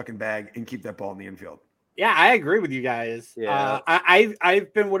off that fucking bag and keep that ball in the infield. Yeah, I agree with you guys. Yeah.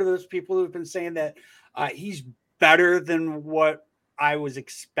 I've been one of those people who've been saying that he's better than what I was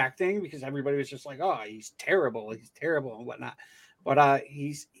expecting, because everybody was just like, oh, he's terrible and whatnot. But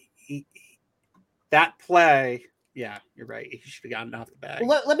that play, yeah, you're right. He should have gotten off the bag.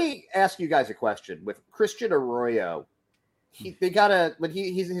 Well, let me ask you guys a question. With Christian Arroyo, his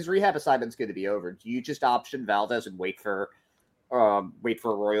rehab assignment's going to be over. Do you just option Valdez and wait for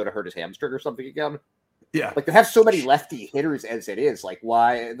Arroyo to hurt his hamstring or something again? Yeah. Like, they have so many lefty hitters as it is. Like,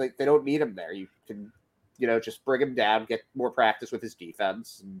 why? Like, they don't need him there. You can, just bring him down, get more practice with his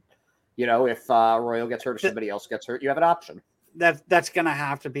defense. And, if Arroyo gets hurt or somebody else gets hurt, you have an option. That's gonna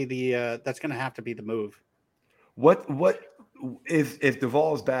have to be the move. What if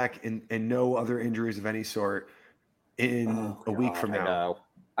Duvall is back and no other injuries of any sort in a week from now?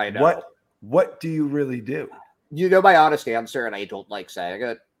 I know. What do you really do? My honest answer, and I don't like saying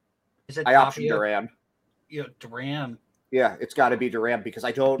it. Is it I option Duran. Duran. Yeah, it's got to be Duran, because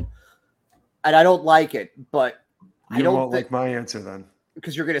I don't like it, but you won't like my answer then,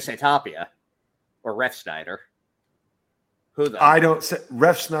 because you're going to say Tapia or Ref Snyder. Who then? I don't say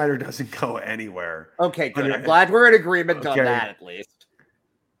Ref Snyder doesn't go anywhere. Okay, good. I'm glad we're in agreement on that at least.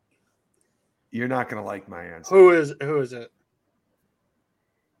 You're not going to like my answer. Who is it?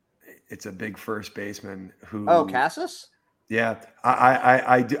 It's a big first baseman who. Oh, Cassis? Yeah,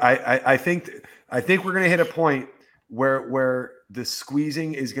 I think we're going to hit a point where the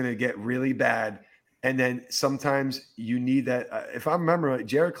squeezing is going to get really bad, and then sometimes you need that. If I remember right,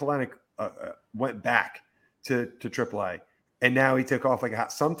 Jared Kalenic went back to AAA, and now he took off like a.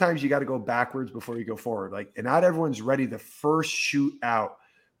 Sometimes you got to go backwards before you go forward. Like, and not everyone's ready the first shoot out,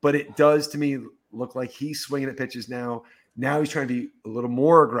 but it does to me look like he's swinging at pitches now. Now he's trying to be a little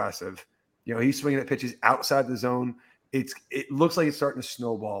more aggressive. You know, he's swinging at pitches outside the zone. It looks like it's starting to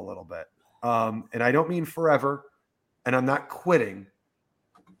snowball a little bit. And I don't mean forever, and I'm not quitting,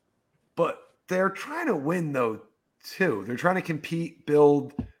 but they're trying to win though too. They're trying to compete,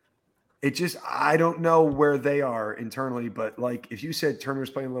 build. It just, I don't know where they are internally, but like if you said Turner's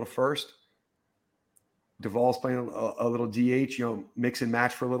playing a little first, Duvall's playing a little DH, you know, mix and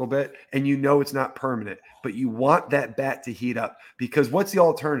match for a little bit, and you know it's not permanent, but you want that bat to heat up because what's the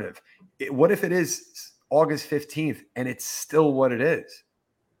alternative? What if it is August 15th and it's still what it is?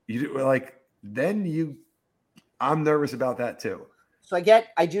 I'm nervous about that too. So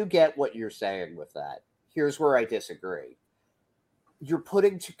I do get what you're saying with that. Here's where I disagree. You're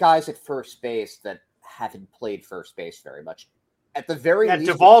putting two guys at first base that haven't played first base very much. At the very least,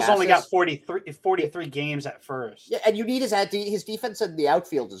 Duvall's only got 43 games at first. Yeah, and you need his defense in the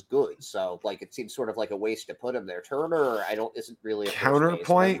outfield is good. So like it seems sort of like a waste to put him there. Turner, isn't really a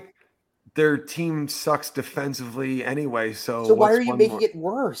counterpoint. Their team sucks defensively anyway. So why are you making it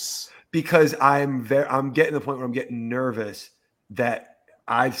worse? Because I'm getting to the point where I'm getting nervous that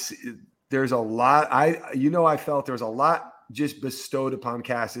there's a lot. I felt there's a lot just bestowed upon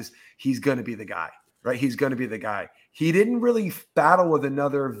Cassis. He's going to be the guy, right? He's going to be the guy. He didn't really battle with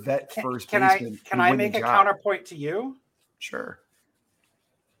another vet first baseman. Can I make a counterpoint to you? Sure.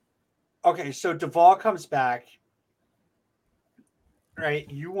 Okay, so Duvall comes back, right?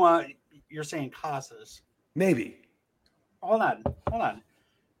 You're saying Casas. Maybe. Hold on.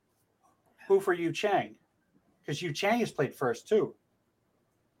 Who for Yu Chang? Because Yu Chang has played first too.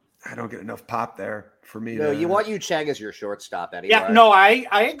 I don't get enough pop there for me. No, you want Yu Chang as your shortstop anyway. Yeah, no, I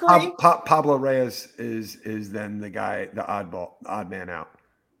agree. Pablo Reyes is then the guy, the odd man out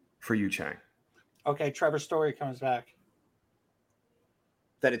for Yu Chang. Okay, Trevor Story comes back.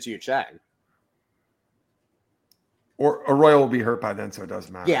 Then it's Yu Chang. Or Arroyo will be hurt by then, so it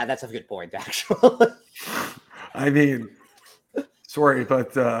doesn't matter. Yeah, that's a good point, actually. I mean, sorry,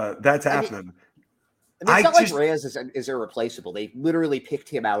 but that's happening. It's not like Reyes is irreplaceable. They literally picked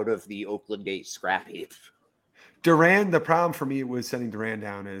him out of the Oakland A's scrap heap. Duran, the problem for me with sending Duran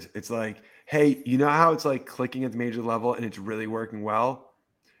down is it's like, hey, you know how it's like clicking at the major level and it's really working well?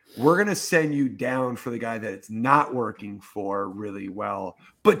 We're going to send you down for the guy that it's not working for really well,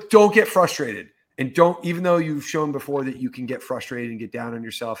 but don't get frustrated. And don't, even though you've shown before that you can get frustrated and get down on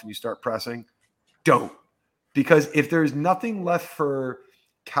yourself and you start pressing, don't. Because if there's nothing left for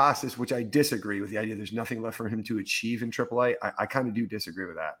Casas, which I disagree with the idea there's nothing left for him to achieve in AAA, I kind of do disagree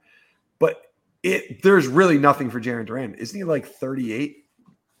with that. But there's really nothing for Jarren Duran. Isn't he like 38?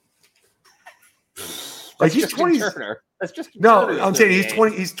 Like he's 20. That's just no. I'm saying he's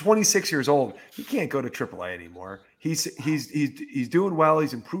 20. He's 26 years old. He can't go to AAA anymore. He's doing well.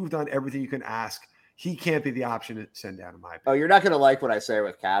 He's improved on everything you can ask. He can't be the option to send down, in my opinion. Oh, you're not going to like what I say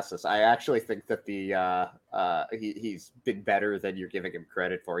with Casas. I actually think that he's been better than you're giving him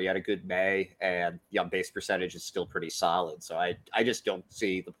credit for. He had a good May, and the on-base percentage is still pretty solid. So I just don't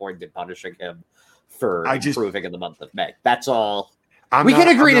see the point in punishing him for improving in the month of May. That's all. We can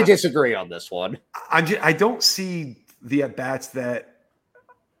agree to disagree on this one. I don't see the at-bats that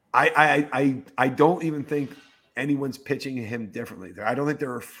I don't even think anyone's pitching him differently. I don't think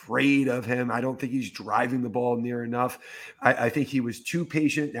they're afraid of him. I don't think he's driving the ball near enough. I think he was too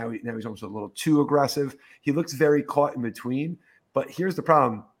patient. Now he's almost a little too aggressive. He looks very caught in between. But here's the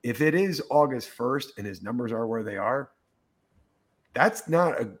problem. If it is August 1st and his numbers are where they are,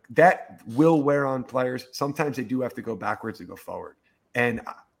 that will wear on players. Sometimes they do have to go backwards and go forward. And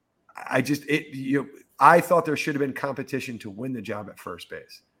I thought there should have been competition to win the job at first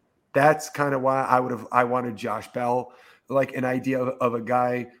base. That's kind of why I wanted Josh Bell, like an idea of a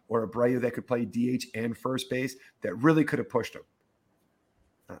guy or a Abreu that could play DH and first base that really could have pushed him.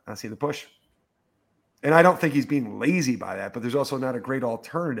 I see the push. And I don't think he's being lazy by that, but there's also not a great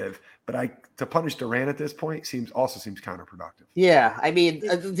alternative. But to punish Duran at this point seems counterproductive. Yeah, I mean,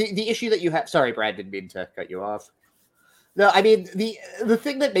 the issue that you have. Sorry, Brad, didn't mean to cut you off. No, I mean the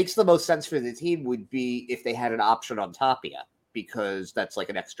thing that makes the most sense for the team would be if they had an option on Tapia, because that's like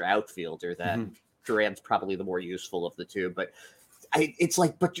an extra outfielder that Duran's probably the more useful of the two. But it's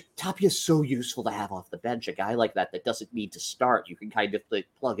like, but Tapia's so useful to have off the bench. A guy like that doesn't need to start. You can kind of like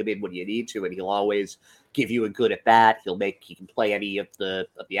plug him in when you need to, and he'll always give you a good at bat. He can play any of the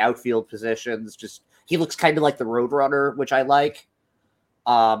outfield positions. Just he looks kind of like the Roadrunner, which I like.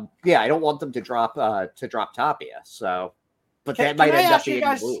 I don't want them to drop Tapia. So, but that might end up being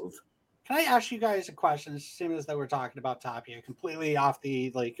the move. Can I ask you guys a question? Same as though we're talking about Tapia, completely off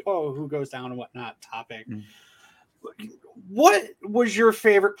the who goes down and whatnot topic. Mm. What was your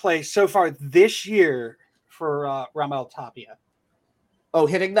favorite play so far this year for Raimel Tapia? Oh,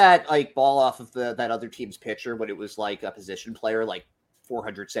 hitting that ball off of that other team's pitcher when it was like a position player,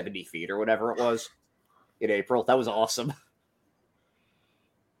 470 feet or whatever it was in April. That was awesome.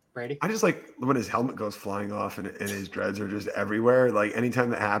 Brady? I just like when his helmet goes flying off and his dreads are just everywhere. Like anytime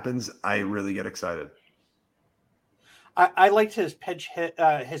that happens, I really get excited. I liked his pitch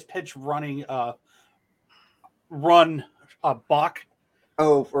running run buck.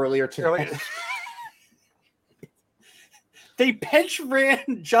 Oh, earlier today. They pitch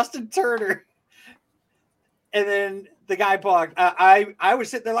ran Justin Turner, and then the guy bucked. I was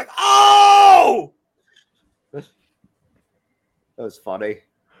sitting there like, oh! That was funny.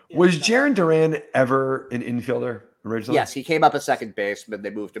 Was Jarren Duran ever an infielder originally? Yes, he came up as second baseman. They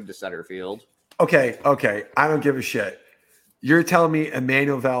moved him to center field. Okay. I don't give a shit. You're telling me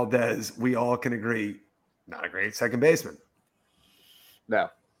Emmanuel Valdez, we all can agree, not a great second baseman. No.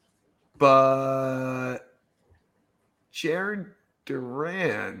 But Jarren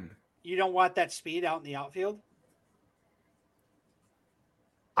Duran. You don't want that speed out in the outfield?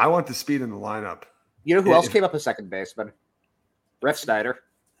 I want the speed in the lineup. You know who else came up as second baseman? Ref Snyder.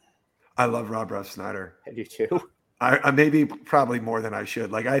 I love Rob Snyder. I do too. I probably more than I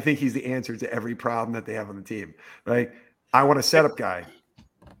should. I think he's the answer to every problem that they have on the team, right? I want a setup guy.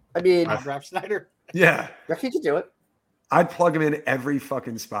 I mean, Rob Snyder. Yeah. He can do it. I'd plug him in every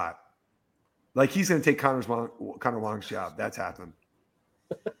fucking spot. He's going to take Connor Wong's job. That's happening.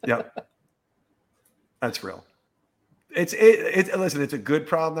 Yep. That's real. Listen, it's a good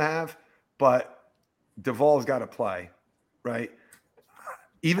problem to have, but Duvall's got to play, right?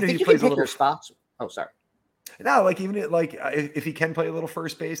 Even if he plays a little spots. Oh, sorry. No, if he can play a little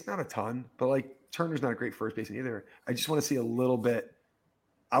first base, not a ton, but Turner's not a great first baseman either. I just want to see a little bit.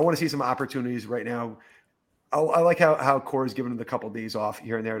 I want to see some opportunities right now. I like how Core's given him the couple of days off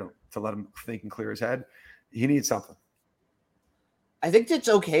here and there to let him think and clear his head. He needs something. I think it's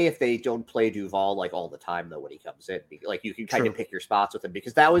okay if they don't play Duvall all the time though when he comes in. You can kind of pick your spots with him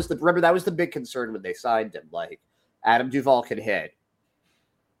because that was the big concern when they signed him. Adam Duvall can hit.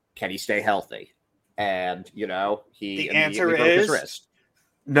 Can he stay healthy? And he the answer broke his wrist.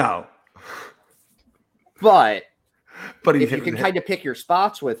 No. But if you can kind of pick your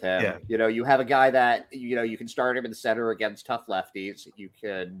spots with him, you have a guy that you can start him in the center against tough lefties. You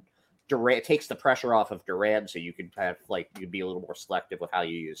can it takes the pressure off of Duran, so you can have you'd be a little more selective with how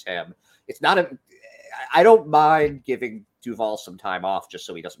you use him. It's not I don't mind giving Duvall some time off just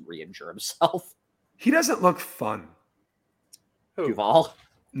so he doesn't re-injure himself. He doesn't look fun. Who? Duvall?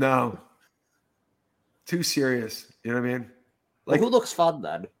 No. Too serious. You know what I mean? Who looks fun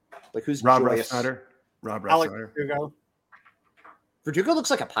then? Who's Rob joyous? Snyder? Rob Snyder. Verdugo looks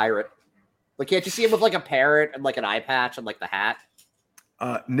like a pirate. Can't you see him with a parrot and an eye patch and the hat?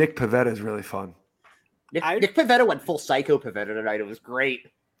 Nick Pivetta is really fun. Nick Pivetta went full psycho Pivetta tonight. It was great.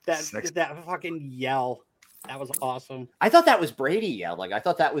 That fucking yell. That was awesome. I thought that was Brady yelling. I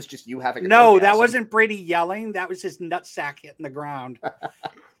thought that was just you having No, that wasn't Brady yelling. That was his nutsack hitting the ground.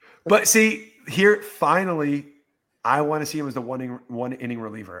 But see, here, finally, I want to see him as the one inning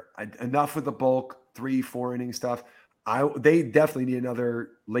reliever. Enough with the bulk, 3-4 inning stuff. They definitely need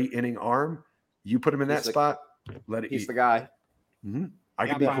another late inning arm. You put him in that spot, let it He's eat. the guy. Mm-hmm. I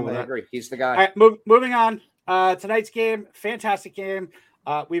can be cool with that. I agree. He's the guy. All right, moving on. Tonight's game, fantastic game.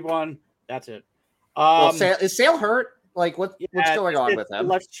 We won. That's it. Is Sale hurt? What's going on with him?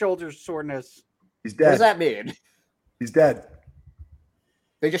 Left shoulder soreness. He's dead. What does that mean? He's dead.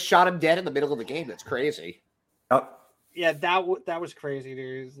 They just shot him dead in the middle of the game. That's crazy. Yep. Yeah, that was crazy,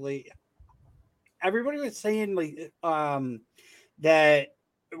 dude. Everybody was saying that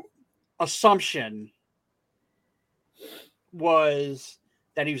assumption was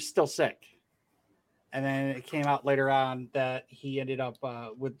that he was still sick. And then it came out later on that he ended up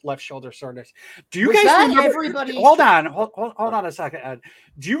with left shoulder soreness. Do you guys remember? Everybody? Hold on a second, Ed.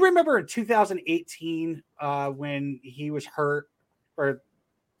 Do you remember in 2018 when he was hurt, or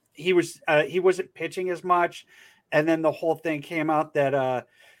he wasn't pitching as much, and then the whole thing came out that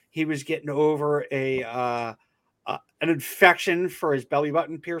he was getting over an infection for his belly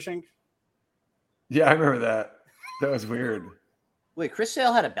button piercing? Yeah, I remember that. That was weird. Wait, Chris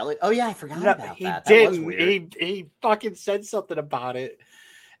Sale had a belly. Oh yeah, I forgot No, about he that. That was didn't. weird. He fucking said something about it.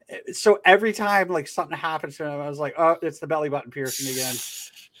 So every time like something happens to him, I was like, oh, it's the belly button piercing again.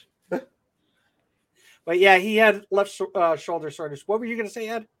 But yeah, he had left shoulder soreness. What were you gonna say,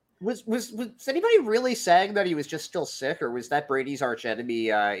 Ed? Was anybody really saying that he was just still sick, or was that Brady's arch enemy,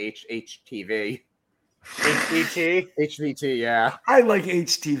 HTV? HVT. HVT, yeah. I like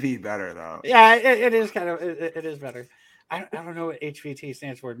HTV better though. Yeah, it is kind of it is better. I don't know what HVT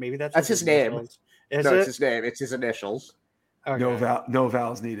stands for. Maybe that's his name. Initials. Is No, it? it's his name. It's his initials. Okay. No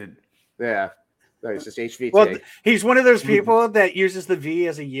vowels needed. Yeah. No, it's just HVT. Well, he's one of those people that uses the V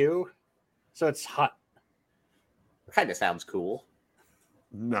as a U, so it's hot. Kind of sounds cool.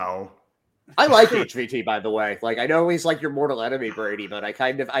 No. I like HVT, by the way. Like, I know he's like your mortal enemy, Brady, but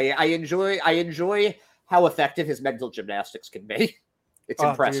I enjoy how effective his mental gymnastics can be. It's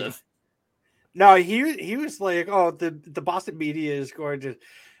impressive. Dude. No, he was like, oh, the Boston media is going to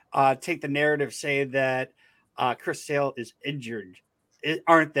take the narrative saying that Chris Sale is injured,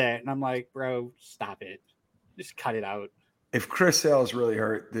 aren't they? And I'm like, bro, stop it, just cut it out. If Chris Sale is really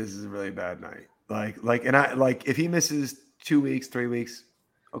hurt, this is a really bad night. And I like if he misses 2 weeks, 3 weeks,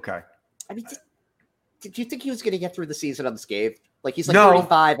 okay. I mean, did you think he was going to get through the season unscathed? Like, he's like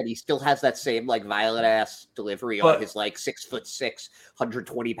 35 and he still has that same like violent ass delivery on his like 6'6",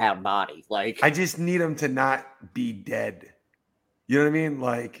 120-pound body. Like, I just need him to not be dead. You know what I mean?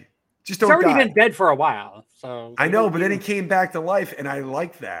 Like, just don't. He's already die. been dead for a while, so I know, but then he came back to life, and I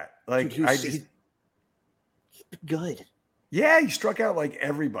like that. Like, dude, he's good. Yeah, he struck out like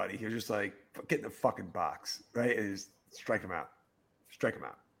everybody. He was just like, get in the fucking box, right? And just strike him out. Strike him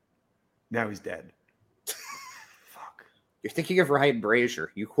out. Now he's dead. Fuck. You're thinking of Ryan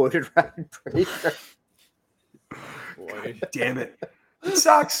Brazier. You quoted Ryan Brazier. Boy. Damn it. It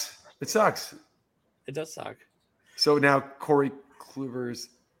sucks. It sucks. It does suck. So now Corey Kluber's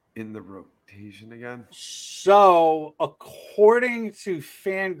in the rotation again? So according to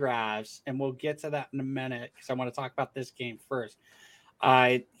Fangraphs, and we'll get to that in a minute because I want to talk about this game first.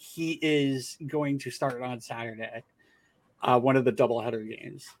 He is going to start on Saturday, one of the doubleheader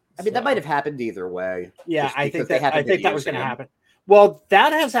games. I mean, that might have happened either way. Yeah, I think that was going to happen. Well,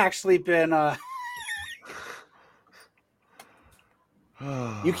 that has actually been.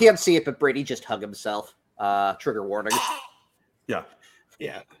 You can't see it, but Brady just hung himself. Trigger warning. Yeah.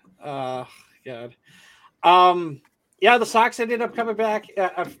 Yeah. God. Yeah, the Sox ended up coming back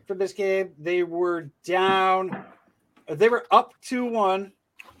for this game. They were down. They were up 2-1.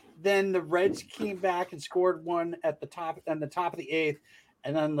 Then the Reds came back and scored one at the top of the eighth.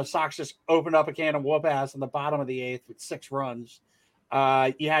 And then the Sox just opened up a can of whoop ass in the bottom of the eighth with 6 runs.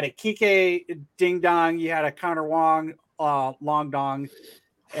 You had a Kike ding dong. You had a Connor Wong long dong.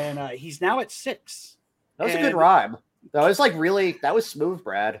 And he's now at 6. That was a good rhyme. That was that was smooth,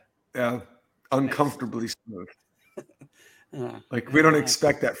 Brad. Yeah. Uncomfortably smooth. Like, we don't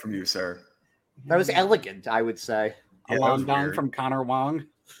expect that from you, sir. That was elegant, I would say. A long dong from Connor Wong.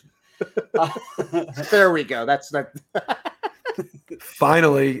 There we go. That's that.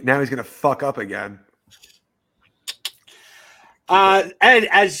 Finally, now he's going to fuck up again. And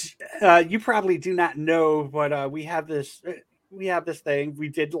as you probably do not know, but we have this thing we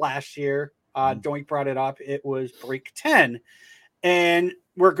did last year. Doink brought it up. It was break 10, and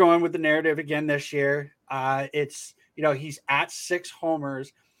we're going with the narrative again this year. It's he's at 6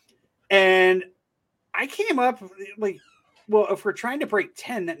 homers, and I came up like, well, if we're trying to break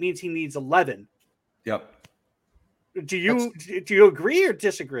 10, that means he needs 11. Yep. Do you agree or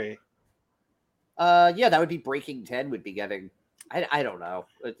disagree? Yeah, that would be breaking 10. Would be getting. I don't know.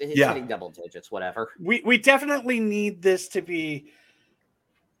 It's hitting double digits, whatever. We definitely need this to be.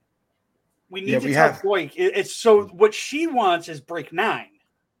 We need to tell Doink. It's so what she wants is break 9.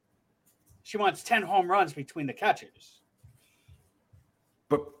 She wants 10 home runs between the catchers.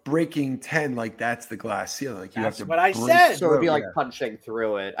 But breaking 10, like, that's the glass ceiling. Like, you that's have to. What I said. So it'd be like punching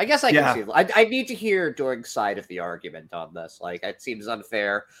through it. I guess I can see. I need to hear Doink's side of the argument on this. Like, it seems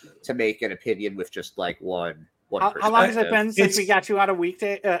unfair to make an opinion with just like one. How long has it been since we got you on a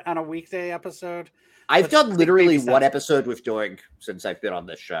weekday episode? I've done literally one episode with Doink since I've been on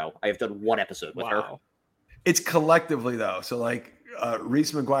this show. I have done one episode with her. It's collectively though, so like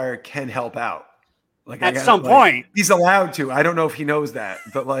Reese McGuire can help out. Like at some point, he's allowed to. I don't know if he knows that,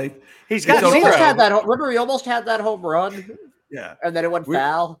 but like he's got. He almost had that. Remember, he almost had that home run. Yeah, and then it went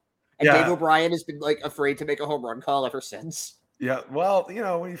foul. And Dave O'Brien has been like afraid to make a home run call ever since. Yeah, well,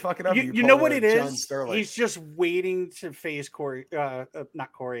 when you fuck it up, you know what it is? He's just waiting to face Corey,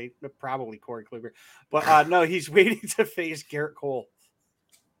 not Corey, but probably Corey Kluber. But no, he's waiting to face Garrett Cole.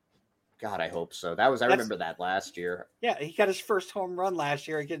 God, I hope so. I remember that last year. Yeah, he got his first home run last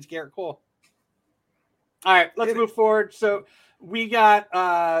year against Garrett Cole. All right, let's move forward. So we got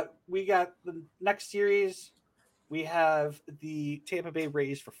the next series. We have the Tampa Bay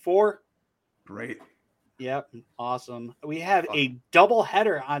Rays for 4. Great. Yep, awesome. We have a double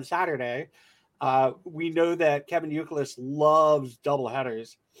header on Saturday. We know that Kevin Youkilis loves double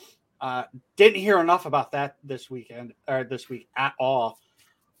headers. Didn't hear enough about that this week at all.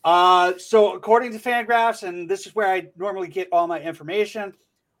 So according to Fangraphs, and this is where I normally get all my information,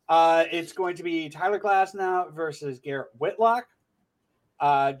 it's going to be Tyler Glasnow versus Garrett Whitlock.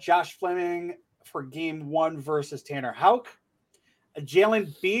 Josh Fleming for game 1 versus Tanner Houck.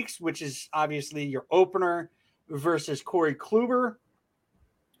 Jalen Beeks, which is obviously your opener, versus Corey Kluber.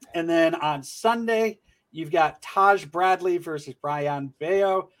 And then on Sunday, you've got Taj Bradley versus Brian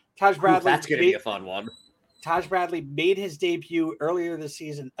Bayo. That's going to be a fun one. Taj Bradley made his debut earlier this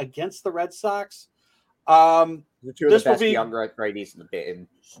season against the Red Sox. The two of the best young righties in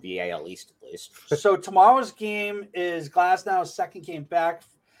the AL East, at least. So tomorrow's game is Glasnow's second game back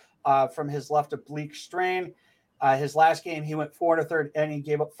from his left oblique strain. His last game, he went 4 1/3 inning,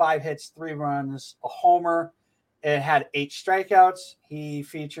 gave up 5 hits, 3 runs, a homer, and had 8 strikeouts. He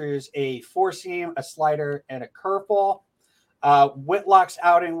features a 4-seam, a slider, and a curveball. Whitlock's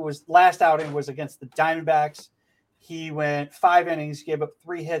last outing was against the Diamondbacks. He went 5 innings, gave up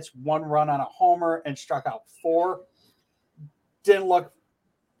 3 hits, 1 run on a homer, and struck out 4. Didn't look.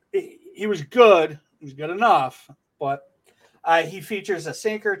 He was good. He was good enough, but he features a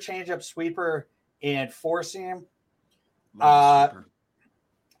sinker, changeup, sweeper, and 4-seam. I'm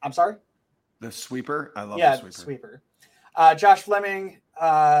sorry? The sweeper? I love the sweeper. Josh Fleming,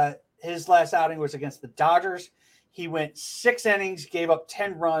 his last outing was against the Dodgers. He went 6 innings, gave up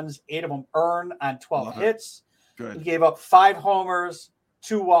 10 runs, 8 of them earned on 12 hits. Good. He gave up 5 homers,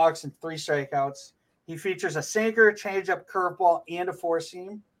 2 walks, and 3 strikeouts. He features a sinker, changeup, curveball, and a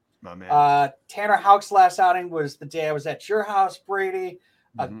 4-seam. My man. Tanner Houck's last outing was the day I was at your house, Brady.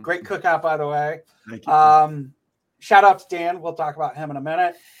 A great cookout, by the way. Thank you. Shout out to Dan. We'll talk about him in a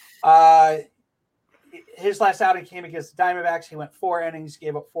minute. His last outing came against the Diamondbacks. He went 4 innings,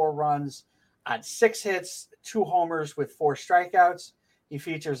 gave up 4 runs on 6 hits, 2 homers with 4 strikeouts. He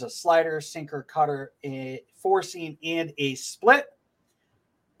features a slider, sinker, cutter, a 4-seam, and a split.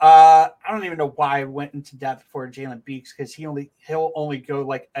 I don't even know why I went into depth for Jalen Beeks because he'll only go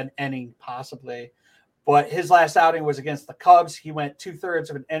like an inning possibly. But his last outing was against the Cubs. He went 2/3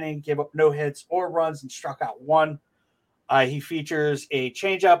 of an inning, gave up no hits or runs, and struck out 1. He features a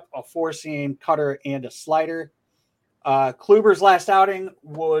changeup, a 4-seam, cutter, and a slider. Kluber's last outing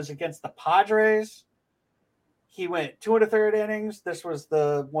was against the Padres. He went 2 1/3 innings. This was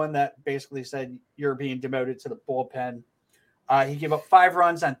the one that basically said you're being demoted to the bullpen. He gave up 5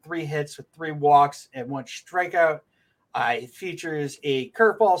 runs on 3 hits with 3 walks and 1 strikeout. It features a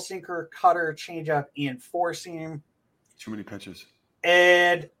curveball, sinker, cutter, changeup, and 4-seam. Too many pitches.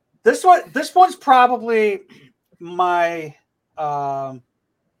 And this one's probably my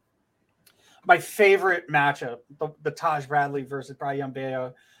my favorite matchup, the Taj Bradley versus Brian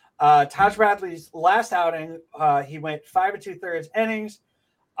Bayo. Taj Bradley's last outing, he went 5 2/3 innings,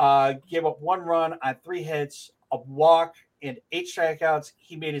 gave up 1 run on 3 hits, a walk, and 8 strikeouts.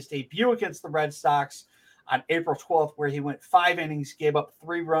 He made his debut against the Red Sox on April 12th, where he went 5 innings, gave up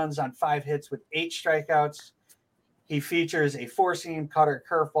 3 runs on 5 hits with 8 strikeouts. He features a 4-seam, cutter,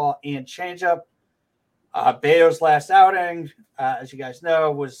 curveball, and changeup. Bayo's last outing, as you guys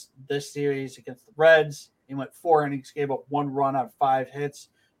know, was this series against the Reds. He went 4 innings, gave up 1 run on 5 hits,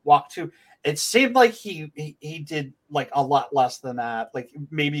 walked 2. It seemed like he did like a lot less than that. Like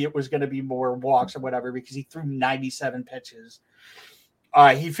maybe it was going to be more walks or whatever because he threw 97 pitches.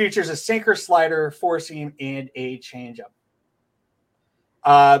 He features a sinker, slider, 4-seam, and a changeup.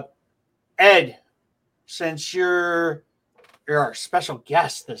 Ed, since you're our special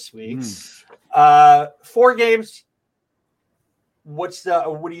guest this week, 4 games. What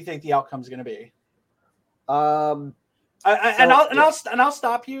do you think the outcome is going to be? I'll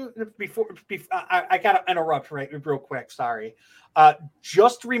stop you before I gotta interrupt real quick. Sorry.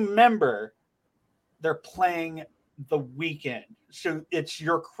 Just remember, they're playing the weekend, so it's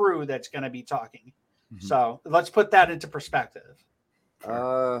your crew that's going to be talking. So let's put that into perspective.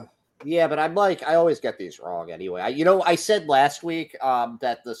 Yeah, but I always get these wrong anyway. I said last week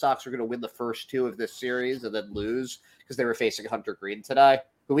that the Sox were going to win the first 2 of this series and then lose because they were facing Hunter Green today.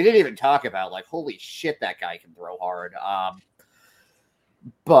 But we didn't even talk about, like, holy shit, that guy can throw hard.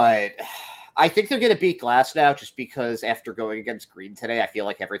 But I think they're going to beat Glasnow just because after going against Green today, I feel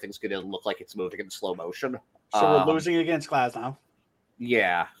like everything's going to look like it's moving in slow motion. So we're losing against Glasnow.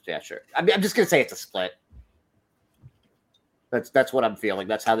 Yeah, sure. I mean, I'm just gonna say it's a split. That's what I'm feeling.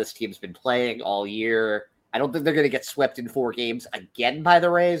 That's how this team's been playing all year. I don't think they're gonna get swept in 4 games again by the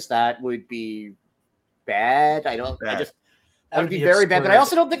Rays. That would be bad. That would be very bad. But I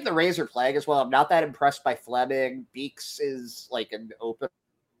also don't think the Rays are playing as well. I'm not that impressed by Fleming. Beeks is like an open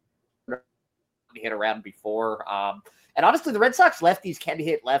hit around before. And honestly, the Red Sox lefties can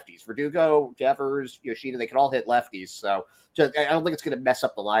hit lefties. Verdugo, Devers, Yoshida, they can all hit lefties. So I don't think it's going to mess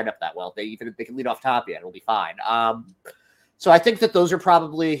up the lineup that well. Even if they can lead off top yet, it'll be fine. So I think that those are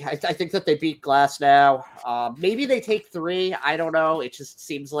probably. I think that they beat Glass now. Maybe they take 3. I don't know. It just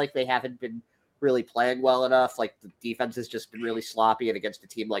seems like they haven't been really playing well enough. Like the defense has just been really sloppy, and against a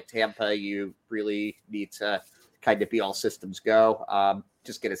team like Tampa, you really need to kind of be all systems go.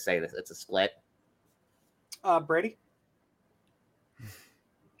 Just gonna say that it's a split. Brady?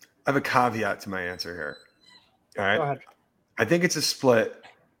 I have a caveat to my answer here. All right. Go ahead. I think it's a split,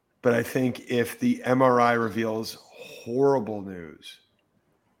 but I think if the MRI reveals horrible news,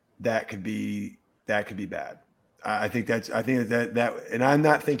 that could be bad. I think that, and I'm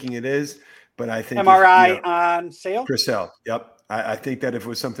not thinking it is, but I think MRI on sale. For sale. Yep. I think that if it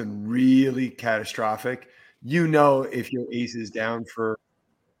was something really catastrophic, if your ace is down for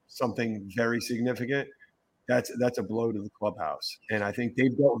something very significant, that's a blow to the clubhouse. And I think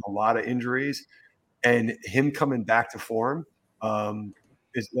they've dealt with a lot of injuries, and him coming back to form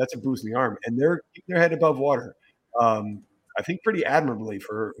that's a boost in the arm. And they're keeping their head above water. I think pretty admirably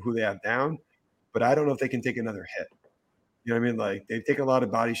for who they have down, but I don't know if they can take another hit. You know what I mean? Like they've taken a lot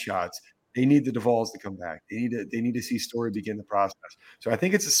of body shots. They need the Duvals to come back. They need to see Story begin the process. So I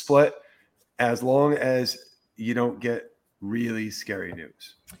think it's a split as long as you don't get really scary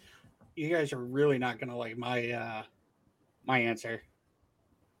news. You guys are really not going to like my answer.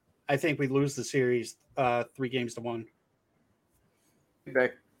 I think we lose the series 3-1.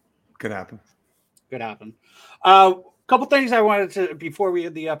 Okay. Could happen. Couple things I wanted to, before we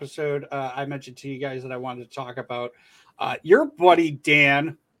end the episode, I mentioned to you guys that I wanted to talk about. Your buddy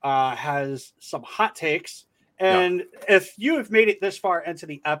Dan has some hot takes. And if you have made it this far into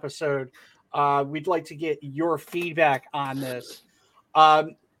the episode, we'd like to get your feedback on this.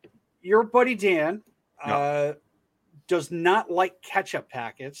 Your buddy Dan does not like ketchup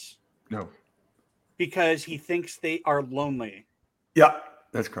packets. No. Because he thinks they are lonely. Yeah,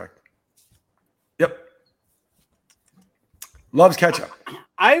 that's correct. Yep. Loves ketchup.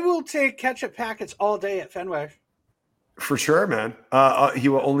 I will take ketchup packets all day at Fenway. For sure, man. He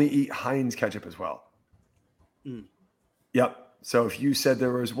will only eat Heinz ketchup as well. Mm. Yep. So if you said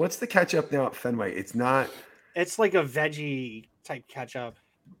there was, what's the ketchup now at Fenway? It's not. It's like a veggie type ketchup.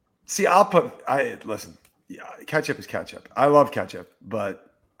 See, listen. Yeah, ketchup is ketchup. I love ketchup,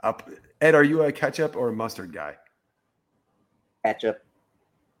 but Ed, are you a ketchup or a mustard guy? Ketchup.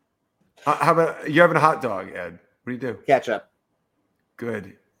 How about you having a hot dog, Ed? What do you do? Ketchup.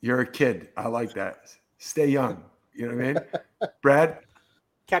 Good. You're a kid. I like that. Stay young. You know what I mean? Brad?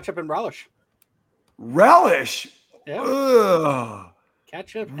 Ketchup and relish. Relish? Yeah. Ugh.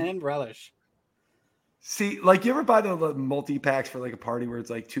 Ketchup and relish. See, like you ever buy the multi-packs for like a party where it's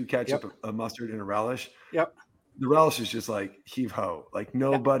like 2 ketchup, a mustard, and a relish? Yep. The relish is just like heave-ho. Like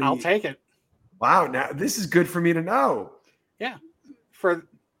nobody. I'll take it. Wow. Now this is good for me to know. Yeah.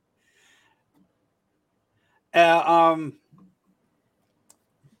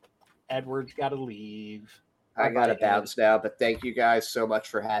 Edward's got to leave. I got to bounce now, but thank you guys so much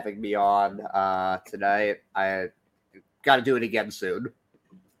for having me on tonight. I got to do it again soon.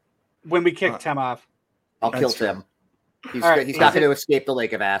 When we kick Tim off. I'll kill Tim. He's not going to escape the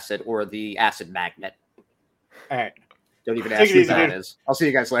lake of acid or the acid magnet. All right. Don't even ask who that is. I'll see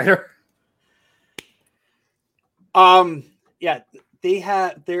you guys later. Yeah,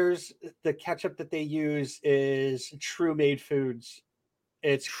 there's the ketchup that they use is True Made Foods.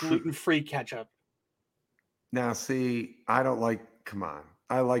 It's gluten-free ketchup. Now, see, come on.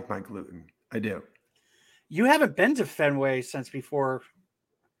 I like my gluten. I do. You haven't been to Fenway since before.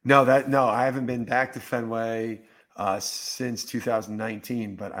 No, I haven't been back to Fenway since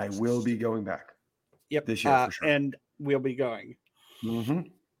 2019, but I will be going back. Yep. This year for sure. And we'll be going. Mm-hmm.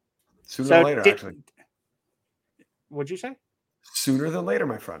 Sooner than later, actually. What'd you say? Sooner than later,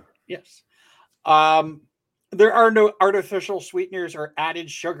 my friend. Yes. There are no artificial sweeteners or added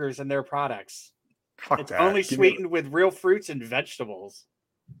sugars in their products. It's only sweetened with real fruits and vegetables.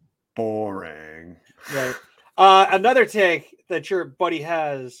 Boring. Right. Another take that your buddy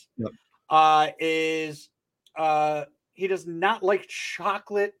has is he does not like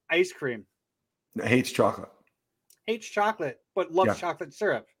chocolate ice cream. Hates chocolate. Hates chocolate, but loves chocolate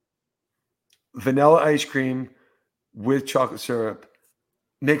syrup. Vanilla ice cream with chocolate syrup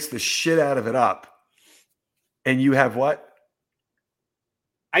mix the shit out of it up, and you have what?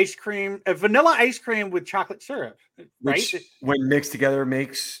 Ice cream, vanilla ice cream with chocolate syrup, right? Which, when mixed together,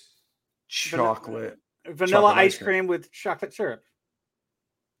 makes chocolate. Vanilla chocolate ice cream with chocolate syrup.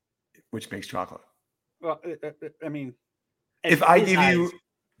 Which makes chocolate. Well, I mean, if I give you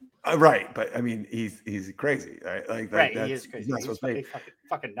right, but I mean, he's crazy, right? Like right, that's, he is crazy. He's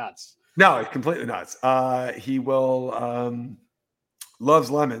fucking nuts. No, he's completely nuts. He will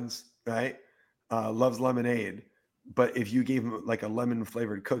loves lemons, right? Loves lemonade, but if you gave him like a lemon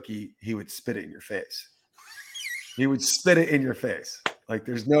flavored cookie, he would spit it in your face. He would spit it in your face. Like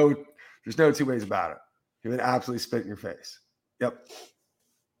there's no two ways about it. He would absolutely spit in your face. Yep.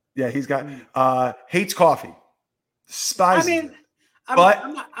 Yeah, he's got hates coffee. Despises it. But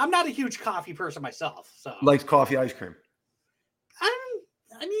I'm not a huge coffee person myself. So likes coffee ice cream.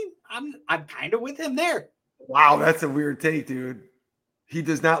 I'm kind of with him there. Wow, that's a weird take, dude. He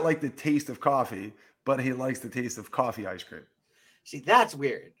does not like the taste of coffee, but he likes the taste of coffee ice cream. See, that's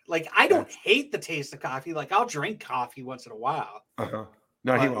weird. Like, I don't hate the taste of coffee. Like, I'll drink coffee once in a while. Uh-huh.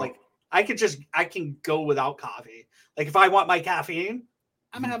 No, he won't. Like, I can go without coffee. Like, if I want my caffeine,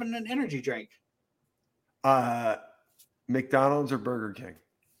 I'm having an energy drink. McDonald's or Burger King?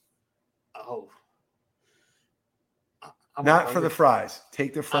 Oh. Not for the fries.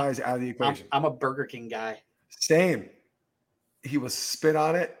 Take the fries out of the equation. I'm a Burger King guy. Same. He will spit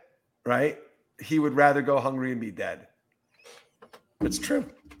on it, right? He would rather go hungry and be dead. That's true.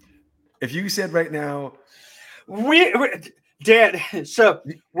 If you said right now, Dan, so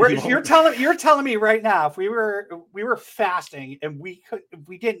you're telling me right now, if we were fasting and we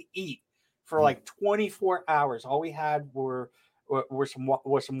didn't eat for like 24 hours, all we had were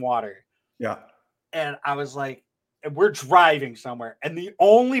some water. Yeah. And I was like, and we're driving somewhere, and the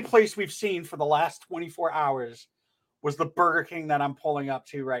only place we've seen for the last 24 hours was the Burger King that I'm pulling up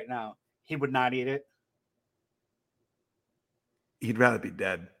to right now. He would not eat it. He'd rather be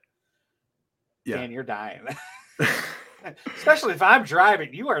dead. Yeah. Dan, you're dying. Especially if I'm driving.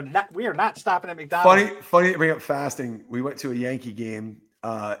 We are not stopping at McDonald's. Funny to bring up fasting. We went to a Yankee game,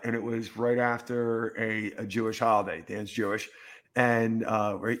 and it was right after a Jewish holiday. Dan's Jewish, and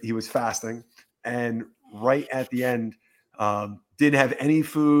he was fasting. And right at the end, didn't have any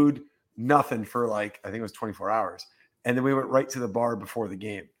food, nothing for like, I think it was 24 hours. And then we went right to the bar before the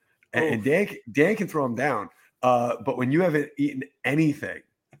game. And Dan can throw him down. But when you haven't eaten anything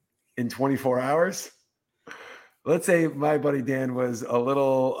in 24 hours, let's say my buddy Dan was a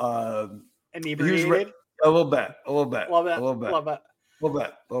little inebriated. A little bit.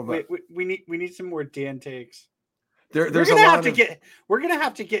 We need some more Dan takes. We're gonna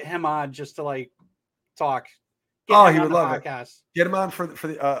have to get him on just to like talk. He would love it. Get him on for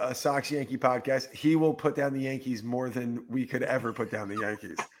the Sox Yankee podcast. He will put down the Yankees more than we could ever put down the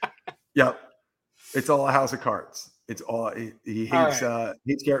Yankees. Yep, it's all a house of cards. It's all he hates.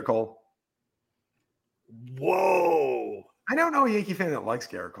 Hates Garrett Cole. Whoa! I don't know a Yankee fan that likes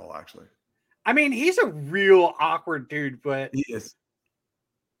Garrett Cole. Actually, I mean, he's a real awkward dude, but he is.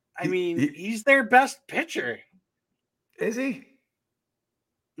 He's their best pitcher. Is he?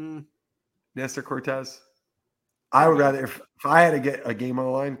 Nestor Cortez. I would rather if I had to get a game on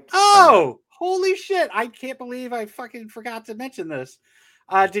the line. Oh, holy shit! I can't believe I fucking forgot to mention this.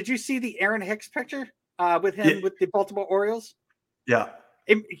 Did you see the Aaron Hicks picture with him with the Baltimore Orioles? Yeah.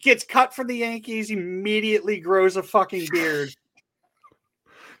 It gets cut from the Yankees, immediately grows a fucking beard.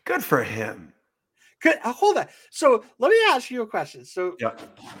 Good for him. Good. Hold on. So let me ask you a question. So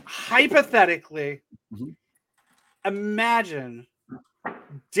hypothetically, imagine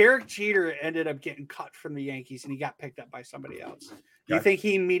Derek Jeter ended up getting cut from the Yankees and he got picked up by somebody else. Do you think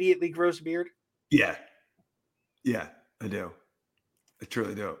he immediately grows a beard? Yeah. Yeah, I do. I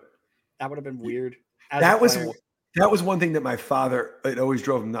truly do. That would have been weird. That was one thing that my father, it always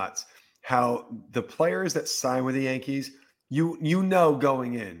drove him nuts. How the players that sign with the Yankees, you know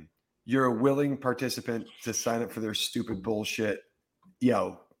going in, you're a willing participant to sign up for their stupid bullshit,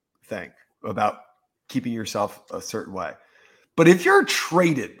 thing about keeping yourself a certain way. But if you're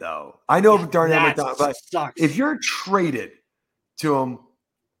traded, though, I know Darnell McDonald, but if you're traded to him,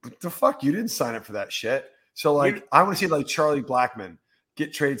 what the fuck? You didn't sign up for that shit. So, like, I want to see like Charlie Blackmon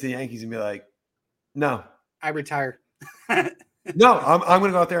get traded to the Yankees and be like, no. I retire. No, I'm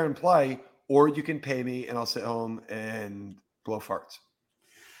going to go out there and play, or you can pay me and I'll sit home and blow farts.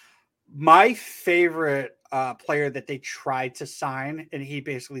 My favorite player that they tried to sign, and he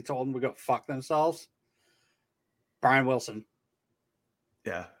basically told them to go fuck themselves, Brian Wilson.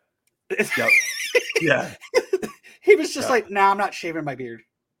 Yeah. Yep. Yeah. He was just like, nah, I'm not shaving my beard.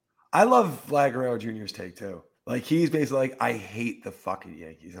 I love Vlad Guerrero Jr.'s take too. Like he's basically like, I hate the fucking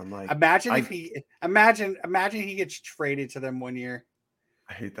Yankees. I'm like, imagine he gets traded to them one year.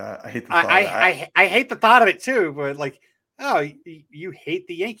 I hate that. I hate the thought of that. I hate the thought of it too, but like, oh, you hate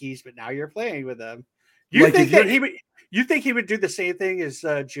the Yankees, but now you're playing with them. You Like, think that he would? You think he would do the same thing as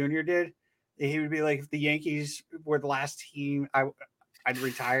Junior did? He would be like, if the Yankees were the last team, I'd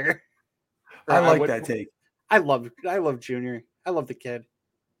retire. I like that take. I love Junior. I love the kid.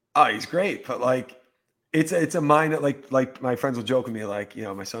 Oh, he's great, but like, it's a mind that like my friends will joke with me, like, you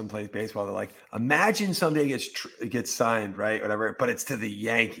know, my son plays baseball. They're like, imagine someday he gets signed, right, whatever, but it's to the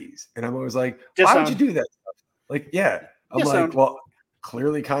Yankees, and I'm always like, why would you do that stuff? Like, yeah, I'm like, well,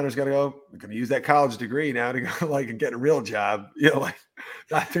 clearly Connor's got to go. I'm going to use that college degree now to go like and get a real job. You know, like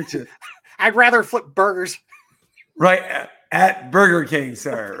I picture. I'd rather flip burgers. Right at Burger King,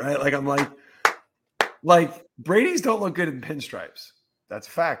 sir. Right, like I'm like Brady's don't look good in pinstripes. That's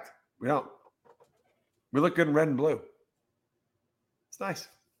a fact. We don't. We look good in red and blue. It's nice.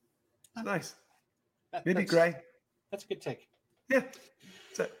 It's nice. Maybe gray. That's a good take. Yeah.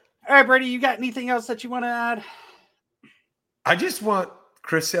 That's it. All right, Brady, you got anything else that you want to add? I just want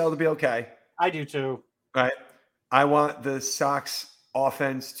Chris Sale to be okay. I do too. Right. I want the Sox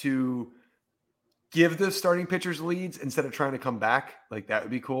offense to give the starting pitchers leads instead of trying to come back. Like that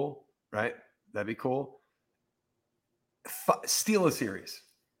would be cool. Right. That'd be cool. Steal a series.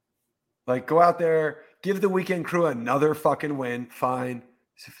 Like go out there, give the weekend crew another fucking win. Fine.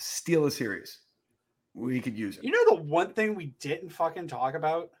 Steal a series. We could use it. You know the one thing we didn't fucking talk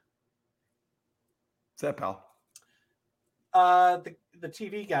about? What's that, pal? The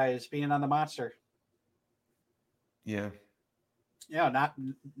TV guys being on the Monster. Yeah. Yeah,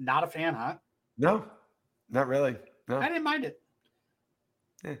 not a fan, huh? No, not really. No. I didn't mind it.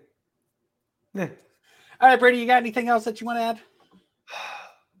 Yeah. Yeah. All right, Brady, you got anything else that you want to add?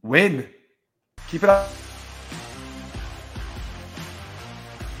 Win. Keep it up.